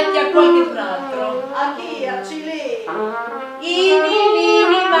scarica la vecchia a qualche altro. A chi? A Cili?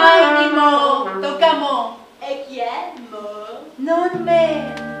 Ini, mai di mo, tocca a mo. E chi è? Mo? Non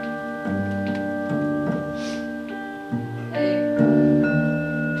me. E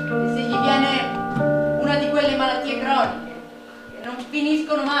se gli viene una di quelle malattie croniche che non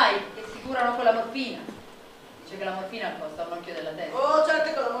finiscono mai, che si curano con la morfina. Dice che la morfina costa un occhio della testa. Oh, certo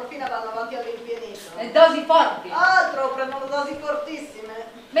che con la morfina vanno avanti all'infinito. E dosi forti. Altro, prendono dosi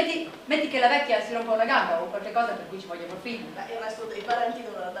fortissime. Metti che la vecchia si rompa una gamba o qualche cosa per cui ci voglia morfina. Beh, il resto dei parenti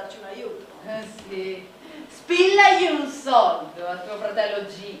dovranno darci un aiuto. Sì. Spillagli un soldo a tuo fratello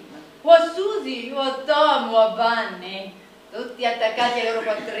Jim, o a Susie, o a Tom, o a Bunny, tutti attaccati ai loro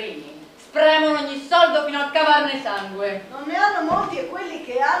quattrini. Spremono ogni soldo fino a cavarne sangue. Non ne hanno molti e quelli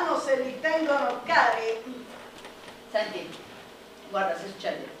che hanno se li tengono cari. Senti, guarda, se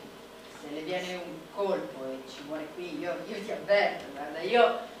succede, se le viene un colpo e ci muore qui, io ti avverto, guarda,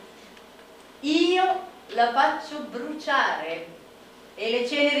 io la faccio bruciare e le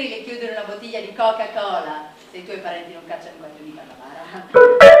ceneri le chiudo in una bottiglia di Coca-Cola se i tuoi parenti non cacciano qualche di Calamara.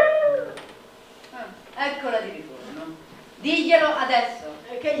 Eccola di ritorno. Diglielo adesso.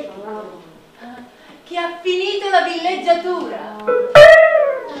 E che gli dico? Che ha finito la villeggiatura.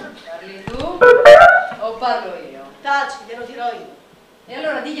 Parli tu o parlo io? Taci, glielo dirò io. E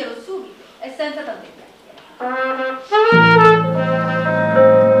allora diglielo subito e senza tante chiacchiere.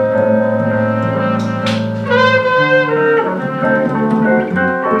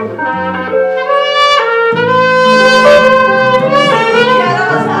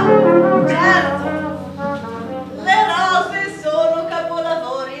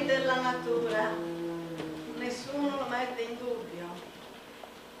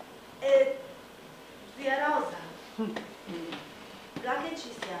 Già che ci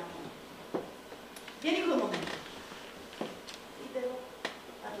siamo, vieni qui un momento, ti devo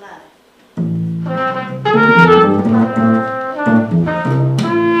parlare.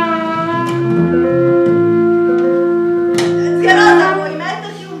 Zia Rosa, vuoi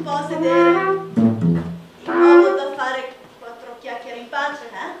metterti un po' a sedere? In modo da fare 4 chiacchiere in pace,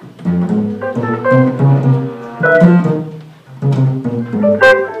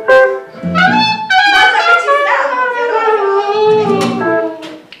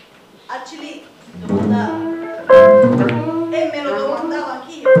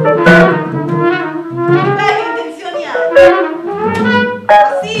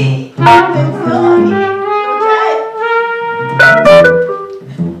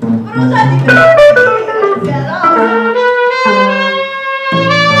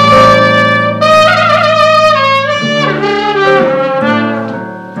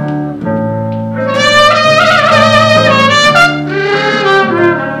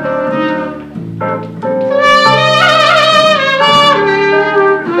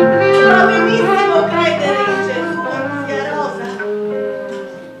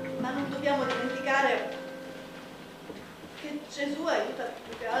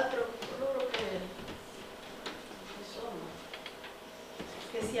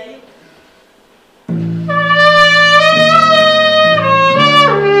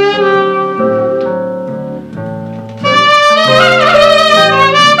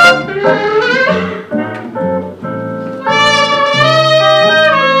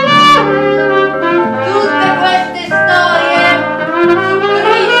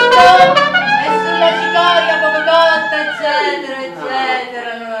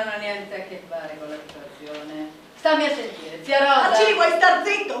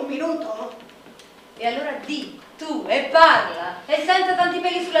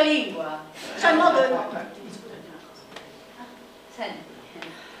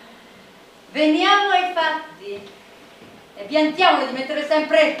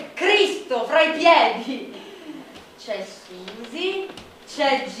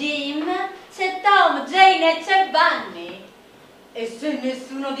 E se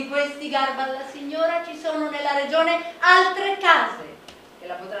nessuno di questi garba alla signora, ci sono nella regione altre case che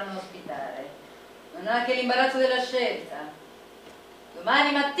la potranno ospitare. Non ha che l'imbarazzo della scelta.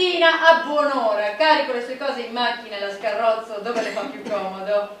 Domani mattina a buon'ora carico le sue cose in macchina e la scarrozzo dove le fa più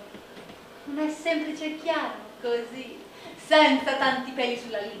comodo. Non è semplice e chiaro, così, senza tanti peli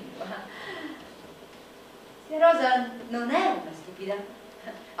sulla lingua. Zia Rosa non è una stupida.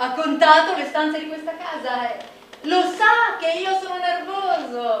 Ha contato le stanze di questa casa e lo sa che io sono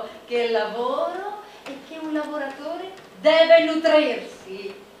nervoso, che lavoro e che un lavoratore deve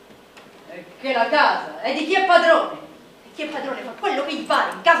nutrirsi. E che la casa è di chi è padrone. E chi è padrone fa quello che gli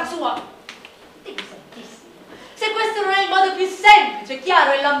pare in casa sua. Dico santissimo. Se questo non è il modo più semplice,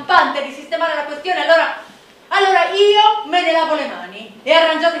 chiaro e lampante di sistemare la questione, allora io me ne lavo le mani e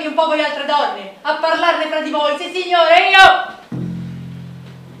arrangiatevi un po' voi altre donne a parlarne fra di voi. Sì signore, io!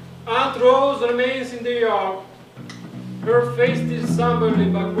 Aunt Rose remains in the yard. Her face is somberly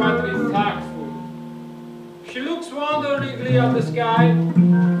but quietly thoughtful. She looks wonderingly at the sky,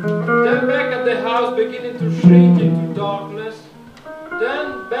 then back at the house beginning to shrink into darkness,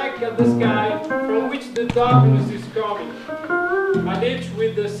 then back at the sky from which the darkness is coming, and each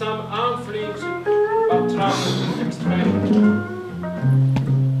with some unflinching but troubled expression.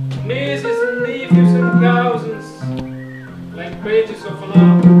 Nieces and nephews and cousins, like pages of an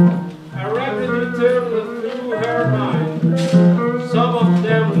album, are rapidly turned through her mind. Some of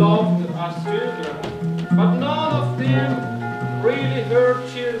them loved as children, but none of them really her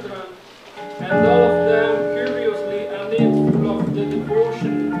children, and all of them curiously and needful of the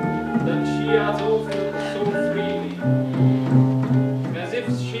devotion that she has offered so freely, as if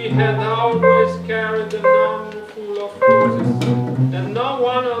she had always carried an arm full of roses, and no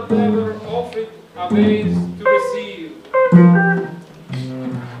one had ever offered a vase to receive.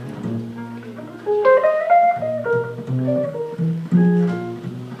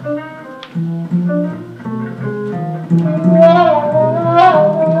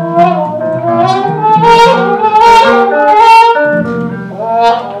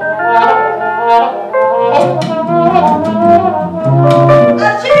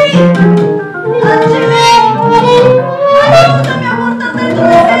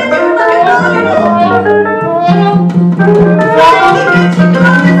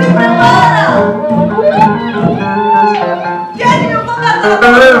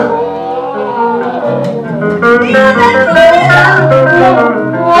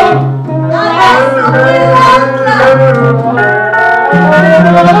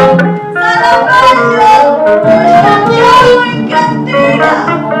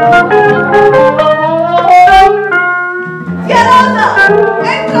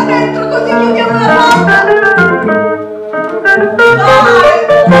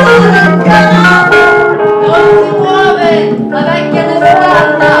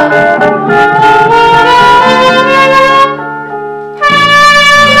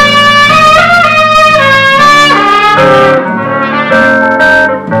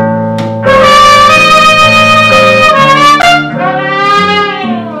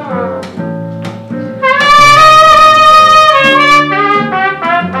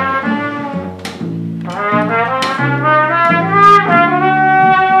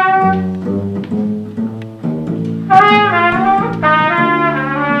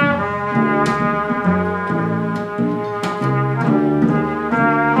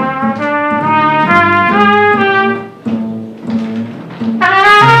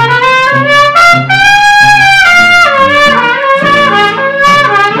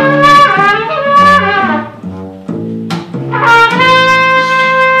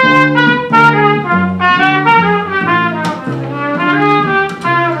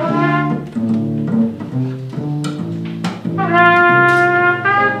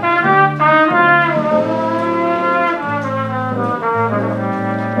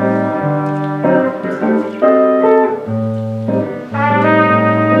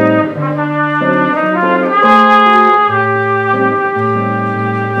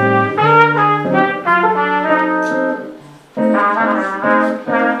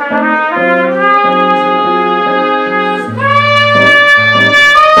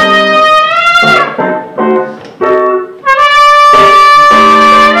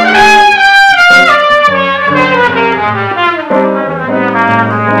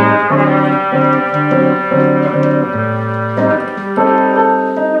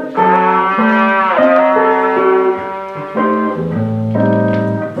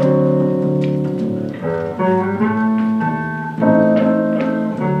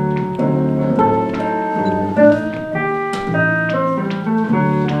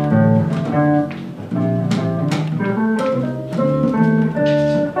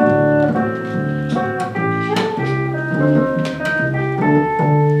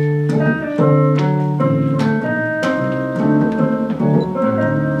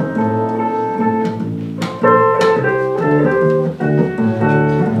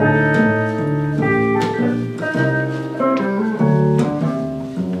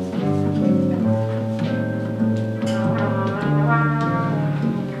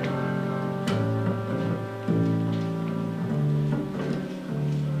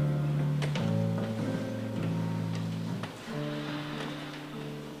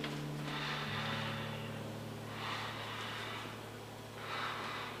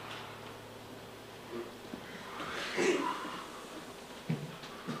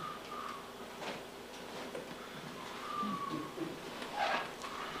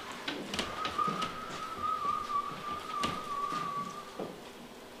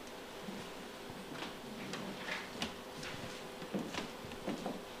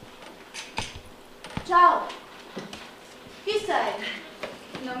 ciao. Chi sei?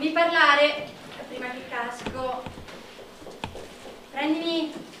 Non mi parlare prima che casco.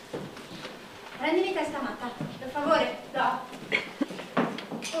 Prendimi questa matta, per favore. No.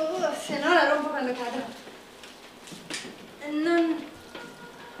 Se no la rompo quando cado. Non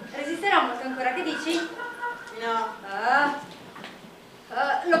resisterò molto ancora, che dici? No.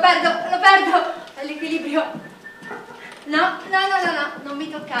 Lo perdo l'equilibrio. No, non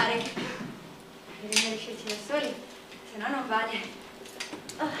mi toccare. Bisogna riuscirci da soli, se no non vale.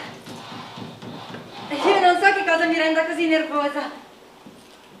 Io non so che cosa mi renda così nervosa.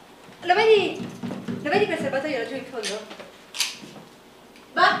 Lo vedi quel serbatoio laggiù in fondo?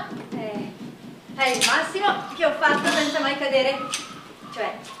 Bah, è il massimo che ho fatto senza mai cadere.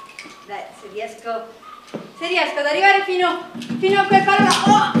 Cioè, beh, se riesco ad arrivare fino a quel palo là.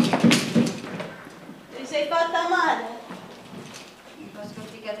 Oh! Ti sei fatta male? Un po'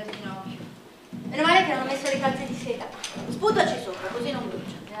 scorticata il ginocchio. Meno male che non ho messo le calze di seta. Sputaci sopra, così non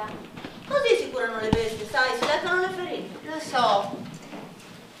brucia. Così si curano le bestie, sai, si leccano le ferite. Lo so.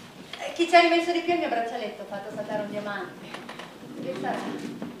 Chi ci ha rimesso di più il mio braccialetto, ho fatto saltare un diamante. Che sarà?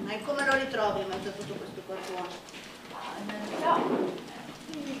 Ma come lo ritrovi in mezzo a tutto questo corpo? Non lo so.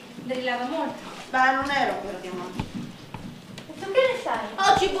 Brillava molto. Beh, non era un vero diamante. E tu che ne sai?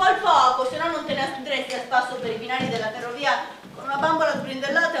 Oh, ci vuol poco, se no non te ne andresti a spasso per i binari della ferrovia con una bambola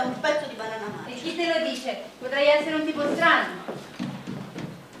sbrindellata e un pezzo di banana E magica. chi te lo dice? Potrei essere un tipo strano.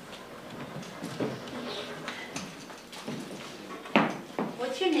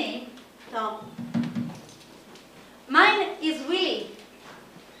 What's your name? Tom. Mine is Willie.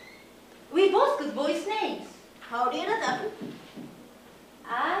 We both got boys' names. How did it happen?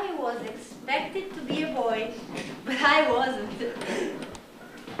 I was expected to be a boy, but I wasn't.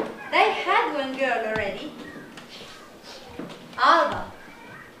 They had one girl already. Alba.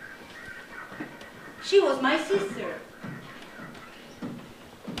 She was my sister.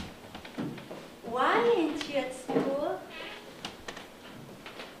 Why ain't you at school?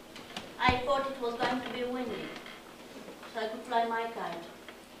 I thought it was going to be windy, so I could fly my kite.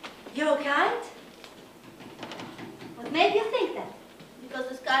 Your kite? What made you think that? Because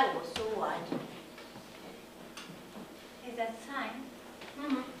the sky was so wide. Is that a sign?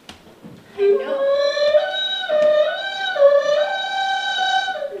 Mm-hmm. I know.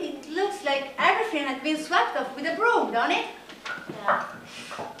 It looks like everything had been swept off with a broom, don't it? Yeah.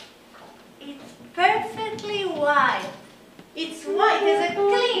 It's perfectly white. It's white as a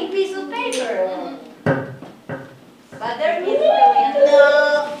clean piece of paper. But there is brilliant.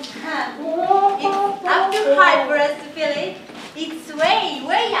 No. It's up too high for us to feel it. It's way,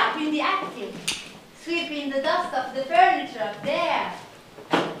 way up in the attic, sweeping the dust off the furniture up there.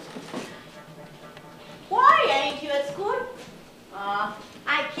 Why ain't you at school?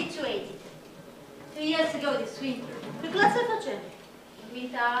 I situated. 2 years ago this winter. Che classe facevi?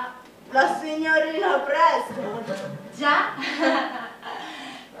 Quinta. La signorina Presto. Già?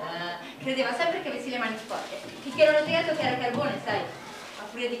 Credeva sempre che avessi le mani sporche. Finché non ho spiegato che era carbone, sai, a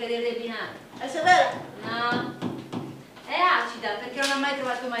furia di cadere dai binari. È severa? No, è acida perché non ha mai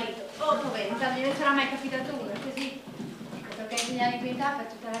trovato marito. Oh, poveretta, non ne sarà mai capitato uno, è così. Tocca insegnare in quinta per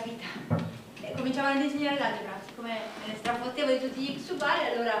tutta la vita. E cominciavano ad insegnare l'algebra, siccome me ne strafottevo di tutti gli x uguali,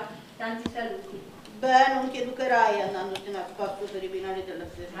 allora tanti saluti. Beh, non ti educherai andandoti a spasso per i binari della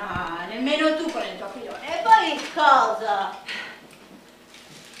sera. Ah, nemmeno tu con il tuo filone. E poi Cosa?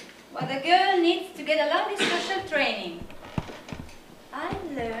 what a girl needs to get along is social training. I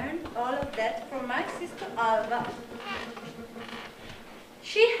learned all of that from my sister Alba.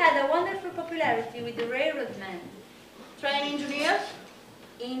 She had a wonderful popularity with the railroad men. Train engineers?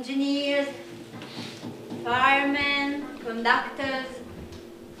 Engineers, firemen, conductors,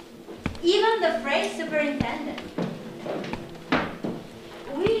 even the freight superintendent.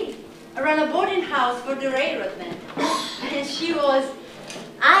 We ran a boarding house for the railroad men. And she was,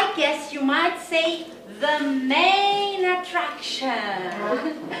 I guess you might say, the main attraction.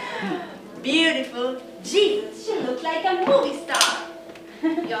 Beautiful. Jesus, she looked like a movie star.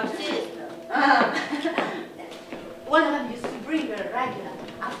 Your sister. One of them used to bring her regular,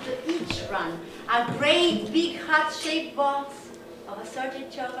 after each run, a great big heart-shaped box of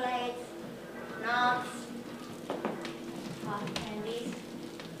assorted chocolates, nuts, hot candies,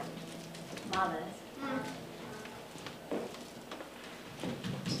 marvelous.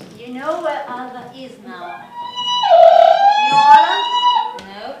 You know where Alva is now? New Orleans?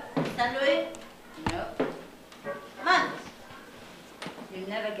 No, St. Louis? no, Memphis? you'll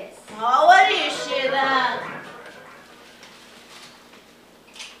never guess. Oh, where is she then?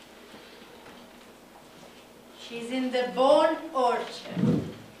 She's in the Bone Orchard.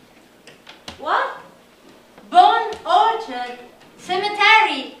 What?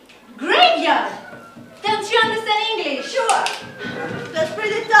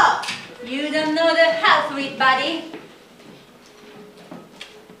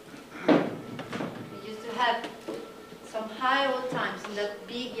 have some high old times in that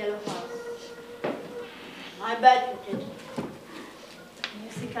big yellow house. I bet you did.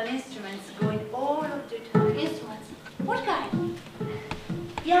 Musical instruments going all over the time. Instruments? What kind?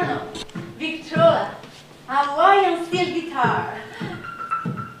 Piano, Victrola, Hawaiian steel guitar.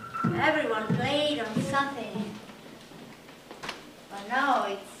 Everyone played on something. But now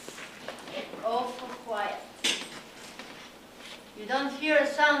it's awful quiet. You don't hear a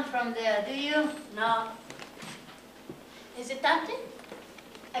sound from there, do you? No. Is it empty?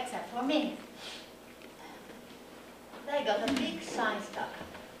 Except for me. They got a big sign stuck.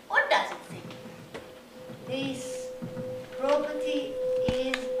 What does it say? This property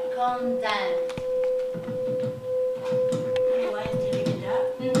is condemned. You want to read it out?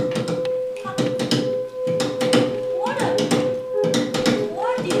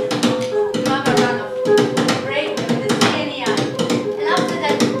 What did it? Mama ran off, break the CNI, and after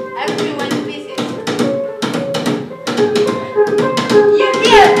that, everyone went to visit. You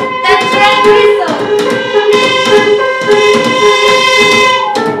hear that train whistle?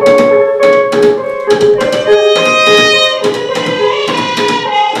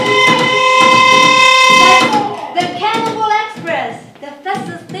 That's the Cannibal Express, the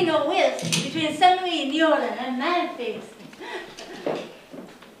fastest thing on wheels between St. Louis, New Orleans, and Memphis.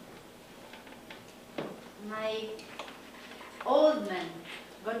 My old man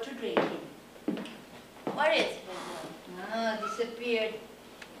got to drinking. What is it? Disappeared.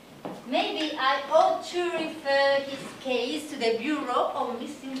 Maybe I ought to refer his case to the Bureau of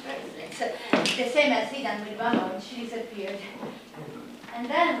Missing Persons, the same as he done with Mama when she disappeared. And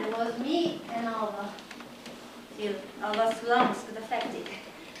then there was me and Alva, till Alva's lungs got affected.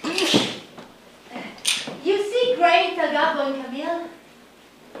 You see Great Agabo and Camille?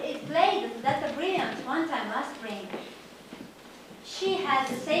 It played that brilliant one time last spring. She had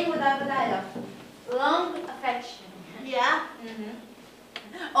the same with Abadila, long affection. Yeah?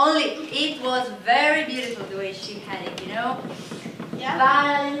 Only it was very beautiful the way she had it, you know? Yeah?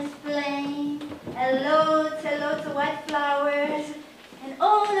 Violins playing, and lots of white flowers, and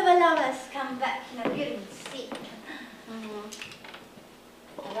all of the lovers come back in a beautiful scene.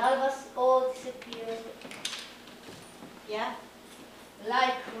 And Alva's all disappeared. Yeah?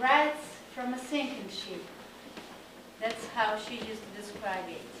 Like rats from a sinking ship. That's how she used to describe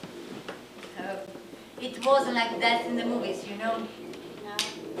it. It wasn't like that in the movies, you know? No.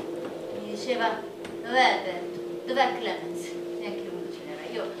 Mi diceva, dov'è Alberto? Dov'è Clemens? Neanche uno ce n'era.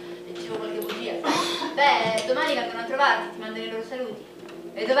 Io leggevo qualche bugia. Beh, domani vengono a trovarti, ti mandano i loro saluti.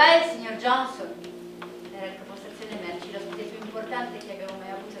 E dov'è il signor Johnson? Era il capostazione merci, l'ospite più importante che abbiamo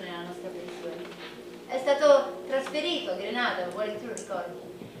mai avuto nella nostra pensione. È stato trasferito a Grenada, vuole che tu lo ricordi.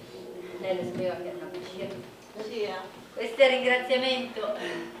 Lei lo sapeva che era una bugia. Sì, Questo è il ringraziamento.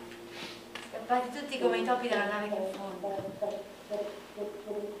 Scappati tutti come i topi dalla nave che affonda.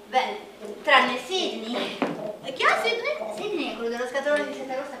 Beh, tranne Sidney. E chi è Sidney? Sidney è quello dello scatolone di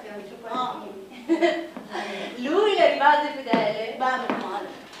seta rossa pieno di Oh. cioccolati. Lui le rimase fedele. Beh, meno male.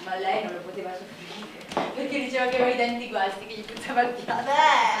 Ma lei non lo poteva soffrire, perché diceva che aveva i denti guasti, che gli puzzava il piatto. Beh.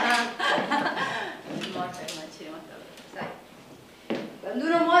 Morta al cinematografo, sai. Quando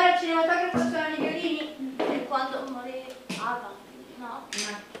uno muore al cinematografo suonano i violini. E quando morì Ava? No?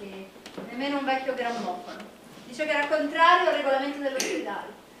 Ma che... nemmeno un vecchio grammofono. Dice che era contrario al regolamento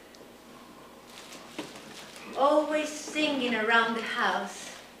dell'ospedale. Always singing around the house.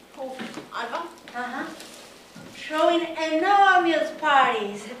 Oh, Alva? Throwing enormous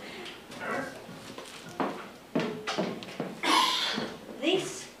parties.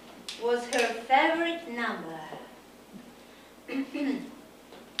 This was her favorite number.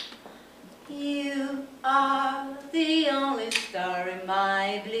 You are the only star in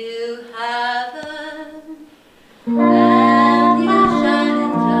my blue heaven, and you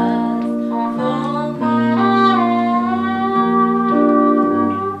shine just for me.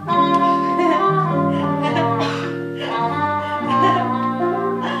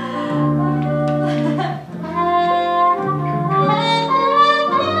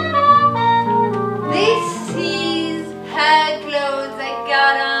 This is her clothes I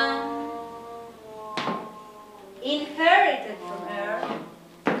got on, inherited from her.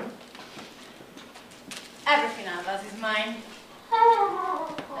 Everything of us is mine,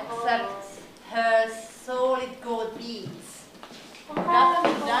 except her solid gold beads.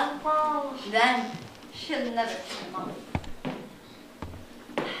 Nothing is done, then she'll never turn them off.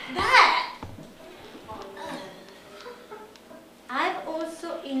 I've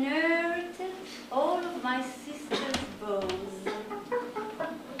also inherited all of my sister's bows,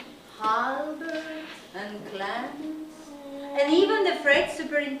 halberds and clams, and even the freight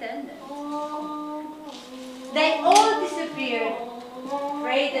superintendent. They all disappeared.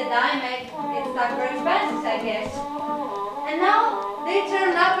 Afraid that I make it start for expenses, I guess. And now they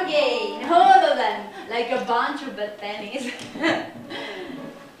turn up again, all of them, like a bunch of bad pennies.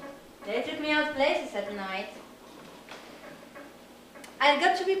 They took me out places at night. I've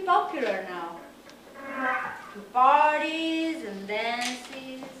got to be popular now. To parties and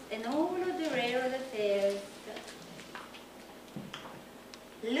dances and all of the rare affairs.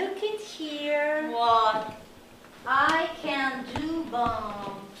 Look at here. What? I can do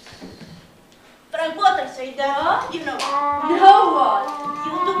bombs. Frank Waters, are you there? You know. No what?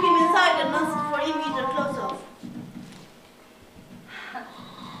 You took him inside and asked for him with your clothes off.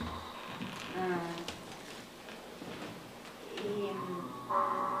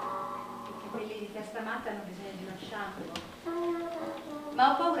 I capelli di testa matta hanno bisogno di uno shampoo. Ma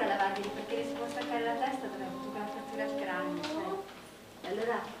ho paura a lavarli perché li si può staccare la testa tra tutta la frattura al cranio, sai? E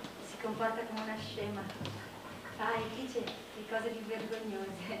allora si comporta come una scema. Dice di cose più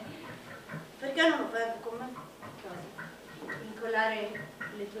vergognose. Perché non lo fai con me? Cosa? Incollare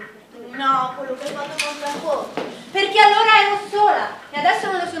le tue fratture? No, quello che hai fatto con Frank Waters. Perché allora ero sola e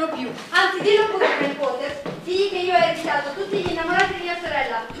adesso non lo sono più. Anzi, dillo pure a Frank Waters. Digli che io ho ereditato tutti gli innamorati di mia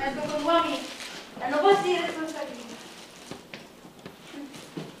sorella. Esco con uomini che hanno posti di responsabilità.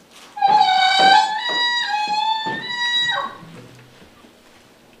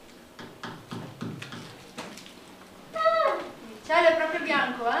 Il cielo è proprio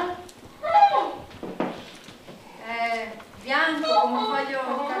bianco, eh? Bianco come un foglio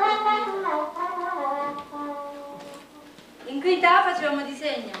di carta. In quinta A facevamo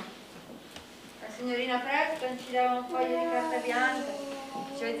disegno. La signorina Preston ci dava un foglio di carta bianca,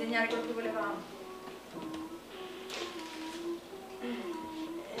 ci faceva disegnare quello che volevamo.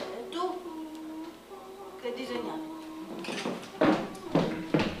 E tu? Che disegnavi?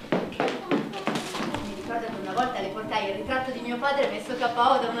 Mi ricordo che una volta le portai il ritratto di mio padre messo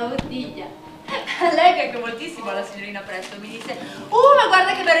KO da una bottiglia. Lei piacque moltissimo alla signorina Presto, mi disse: ma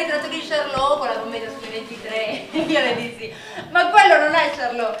guarda che bel ritratto di Charlot con la bombetta sulle 23. Io le dissi: ma quello non è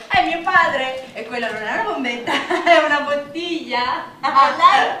Charlot, è mio padre. E quella non è una bombetta, è una bottiglia.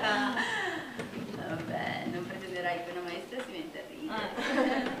 Vabbè, non pretenderai che una maestra si metta a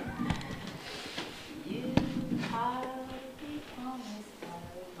ridere. You are the only star,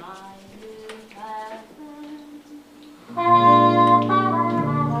 my blue heaven.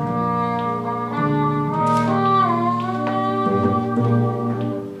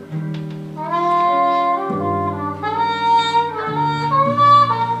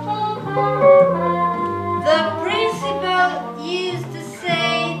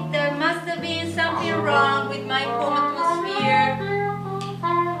 Wrong with my home atmosphere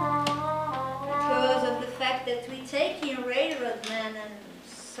because of the fact that we take in railroad men and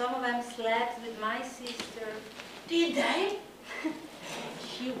some of them slept with my sister. did they?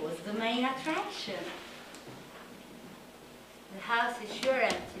 She was the main attraction. The house is sure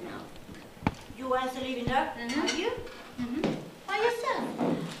empty now. You are still living there? Are you? By yourself?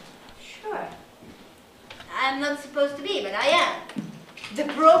 Sure. I'm not supposed to be, but I am. The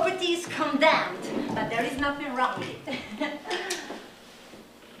property is condemned, but there is nothing wrong with it.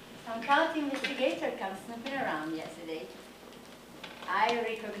 Some county investigator comes snooping around yesterday. I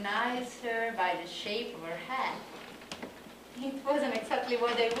recognized her by the shape of her head. It wasn't exactly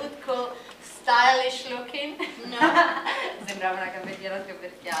what they would call stylish looking. No. Sembrava una cappelliera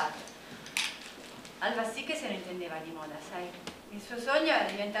scoperchiata. Alba sì che se ne intendeva di moda, sai? Il suo sogno era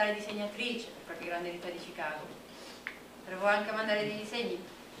diventare disegnatrice per qualche grande ditta di Chicago. Provo anche a mandare dei disegni,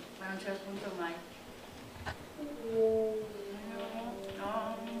 ma non ce l'ho appunto mai.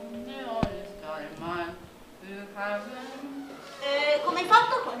 E come hai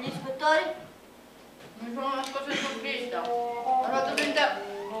fatto con gli ispettori? Mi sono nascosto in soffitto. Ho fatto finta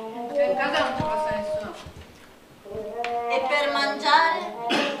che in casa non ci fosse nessuno. E per mangiare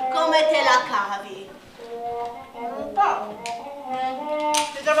come te la cavi? Un po'.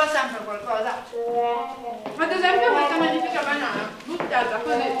 Si trova sempre qualcosa. Ad esempio questa magnifica banana, buttata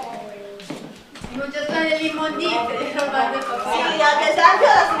così. In congestione dell'immondizia, di roba del papà. Sì, ad esempio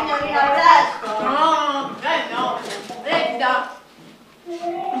la signorina Presto. No, no, Redda.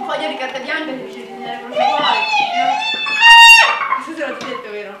 Un foglio di carta bianca che dice di disegnare quello che vuoi. Questo te l'ho detto,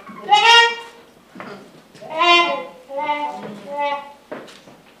 vero?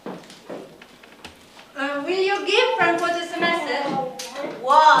 Will you give Frank Waters a message?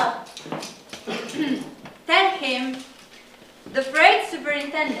 What? Tell him the freight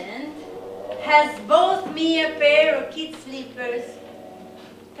superintendent has both me a pair of kid slippers,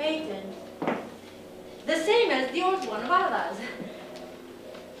 patent, the same as the old one of ours.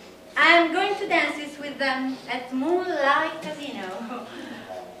 I'm going to dances with them at Moonlight Casino.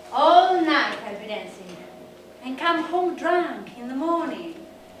 All night I'll be dancing and come home drunk in the morning.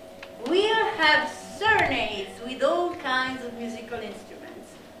 We'll have serenades with all kinds of musical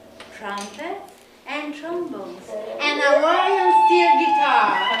instruments, trumpets and trombones and a Hawaiian steel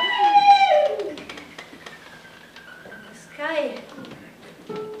guitar. The sky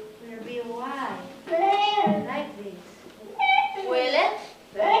will be white, like this. Will it?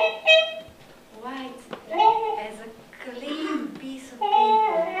 White as a clean piece of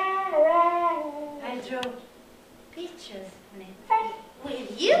paper. I draw pictures on it. Will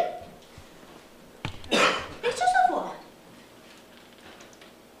you? Pictures of what?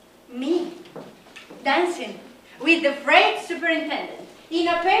 Me, dancing with the freight superintendent in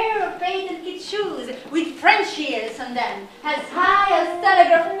a pair of patent kid shoes with French heels on them, as high as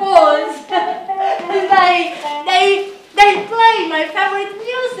telegraph poles. They play my favorite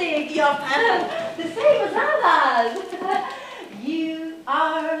music. Your fan? The same as others. You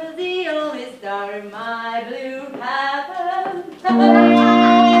are the only star in my blue heaven.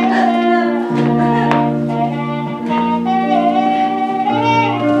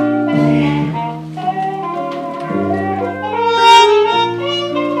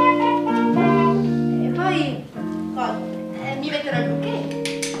 E poi Cosa? mi metterò il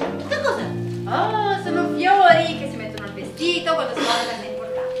bouquet. Che cos'è? Oh, sono fiori che si mettono al vestito quando si va a cose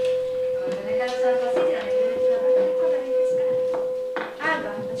importanti. Nelle case della classica la metti una cosa di pescare. Alba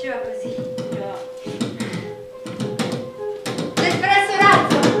faceva così. L'espresso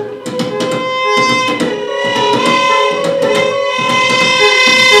razzo.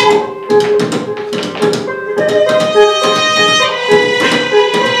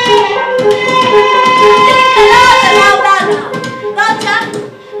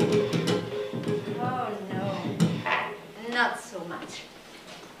 Oh no, not so much.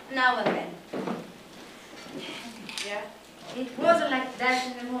 Now and then. Yeah, it wasn't like that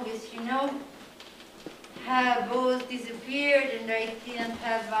in the movies, you know. Both disappeared and I didn't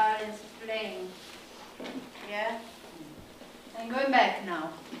have violence playing. Yeah, I'm going back now.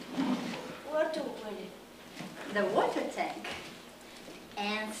 Where to, Willie? The water tank.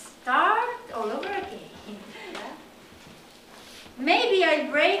 And start all over again. Yeah. Maybe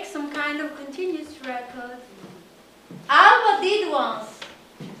I'll break some kind of continuous record. Alba did once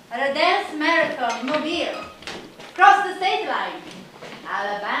at a dance marathon in Mobile. Crossed the state line.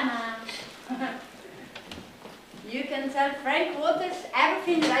 Alabama. You can tell Frank Waters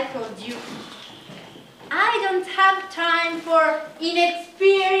everything that I told you. I don't have time for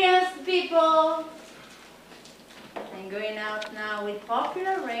inexperienced people. I'm going out now with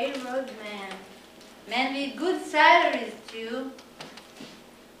popular railroad men. Men with good salaries, too.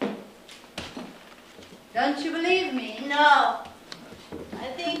 Don't you believe me? No.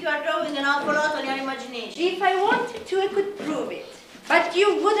 I think you are drawing an awful lot on your imagination. If I wanted to, I could prove it. But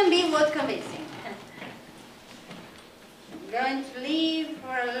you wouldn't be worth convincing. I'm going to live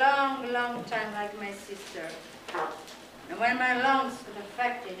for a long, long time like my sister. And when my lungs get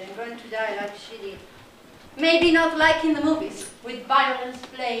affected, I'm going to die like she did. Maybe not like in the movies, with violence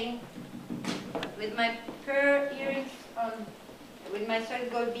playing, with my pearl earrings on, with my solid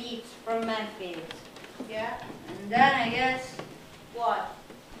gold beads from Memphis. Yeah? And then I guess What?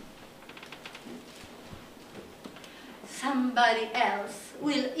 somebody else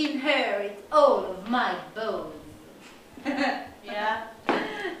will inherit all of my bones. Yeah?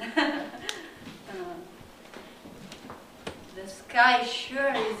 The sky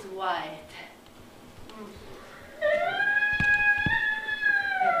sure is white.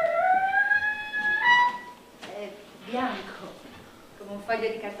 È bianco, come un foglio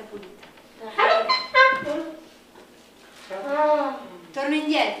di carta pulita. Torno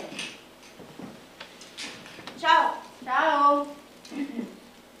indietro. Ciao. Ciao.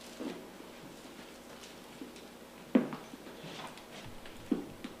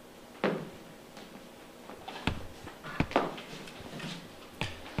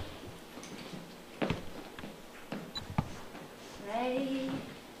 Sei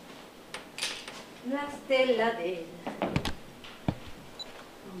la stella del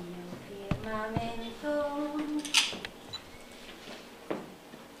mio firmamento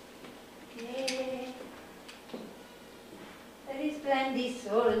che risplendi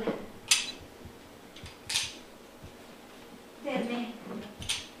sol per me.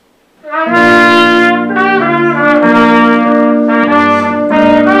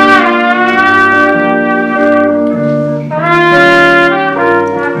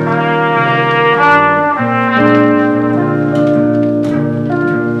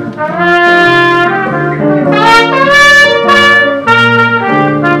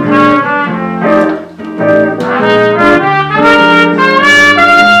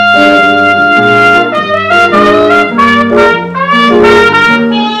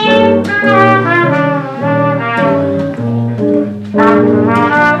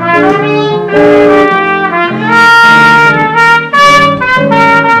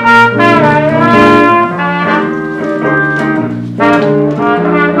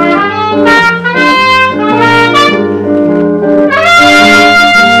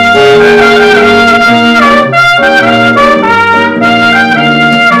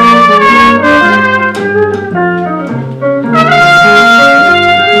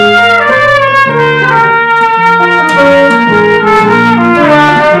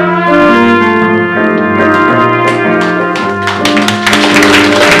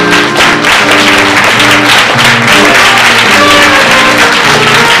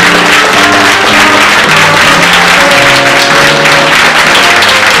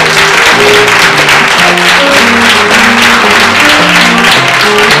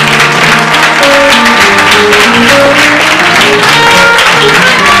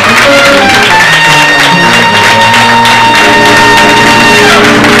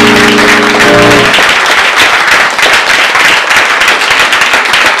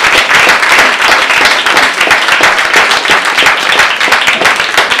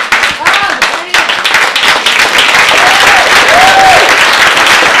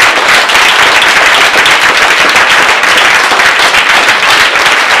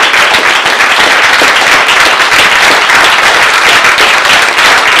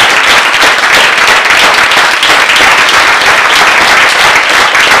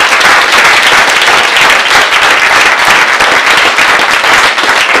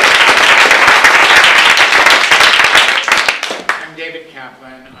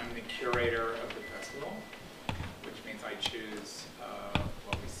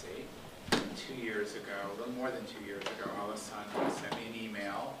 years ago, a little more than 2 years ago, Alessandro sent me an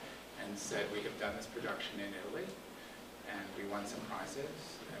email and said, we have done this production in Italy, and we won some prizes,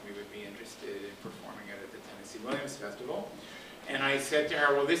 and we would be interested in performing it at the Tennessee Williams Festival. And I said to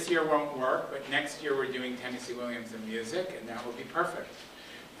her, well, this year won't work, but next year we're doing Tennessee Williams and music, and that will be perfect.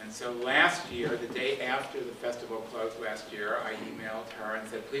 And so last year, the day after the festival closed last year, I emailed her and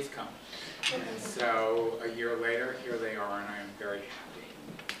said, please come. And so a year later, here they are, and I am very happy.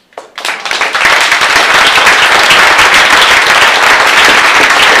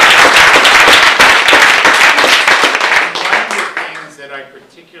 One of the things that I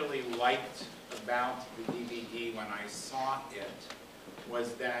particularly liked about the DVD when I saw it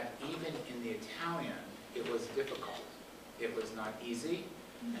was that even in the Italian, it was difficult. It was not easy,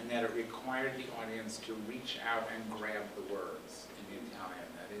 and that it required the audience to reach out and grab the words in the Italian.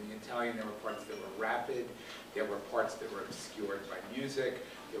 That in the Italian, there were parts that were rapid, there were parts that were obscured by music,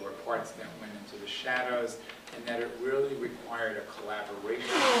 there were parts that went into the shadows, and that it really required a collaboration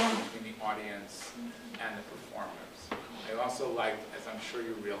between the audience and the performers. I also liked, as I'm sure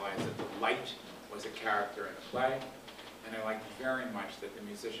you realize, that the light was a character in the play, and I liked very much that the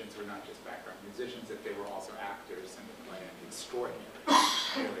musicians were not just background musicians, that they were also actors in the play, and extraordinary,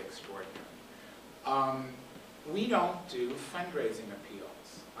 really extraordinary. We don't do fundraising appeals.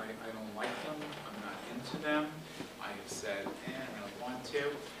 I don't like them, I'm not into them. I have said, I don't want to.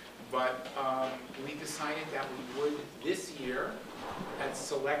 But we decided that we would, this year, at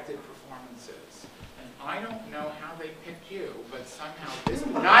selected performances. And I don't know how they picked you, but somehow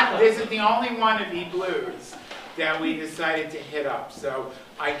this is the only one of the blues that we decided to hit up. So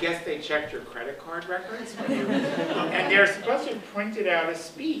I guess they checked your credit card records. And they're supposed to have printed out a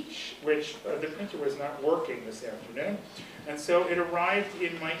speech, which the printer was not working this afternoon. And so it arrived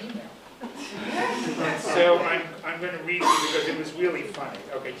in my email. And so I'm going to read you because it was really funny.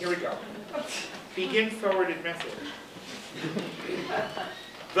 Okay, here we go. Begin forwarded message.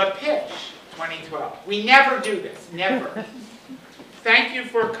 The pitch, 2012. We never do this, never. Thank you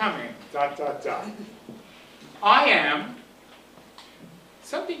for coming, ... I am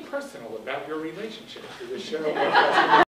something personal about your relationship to the show.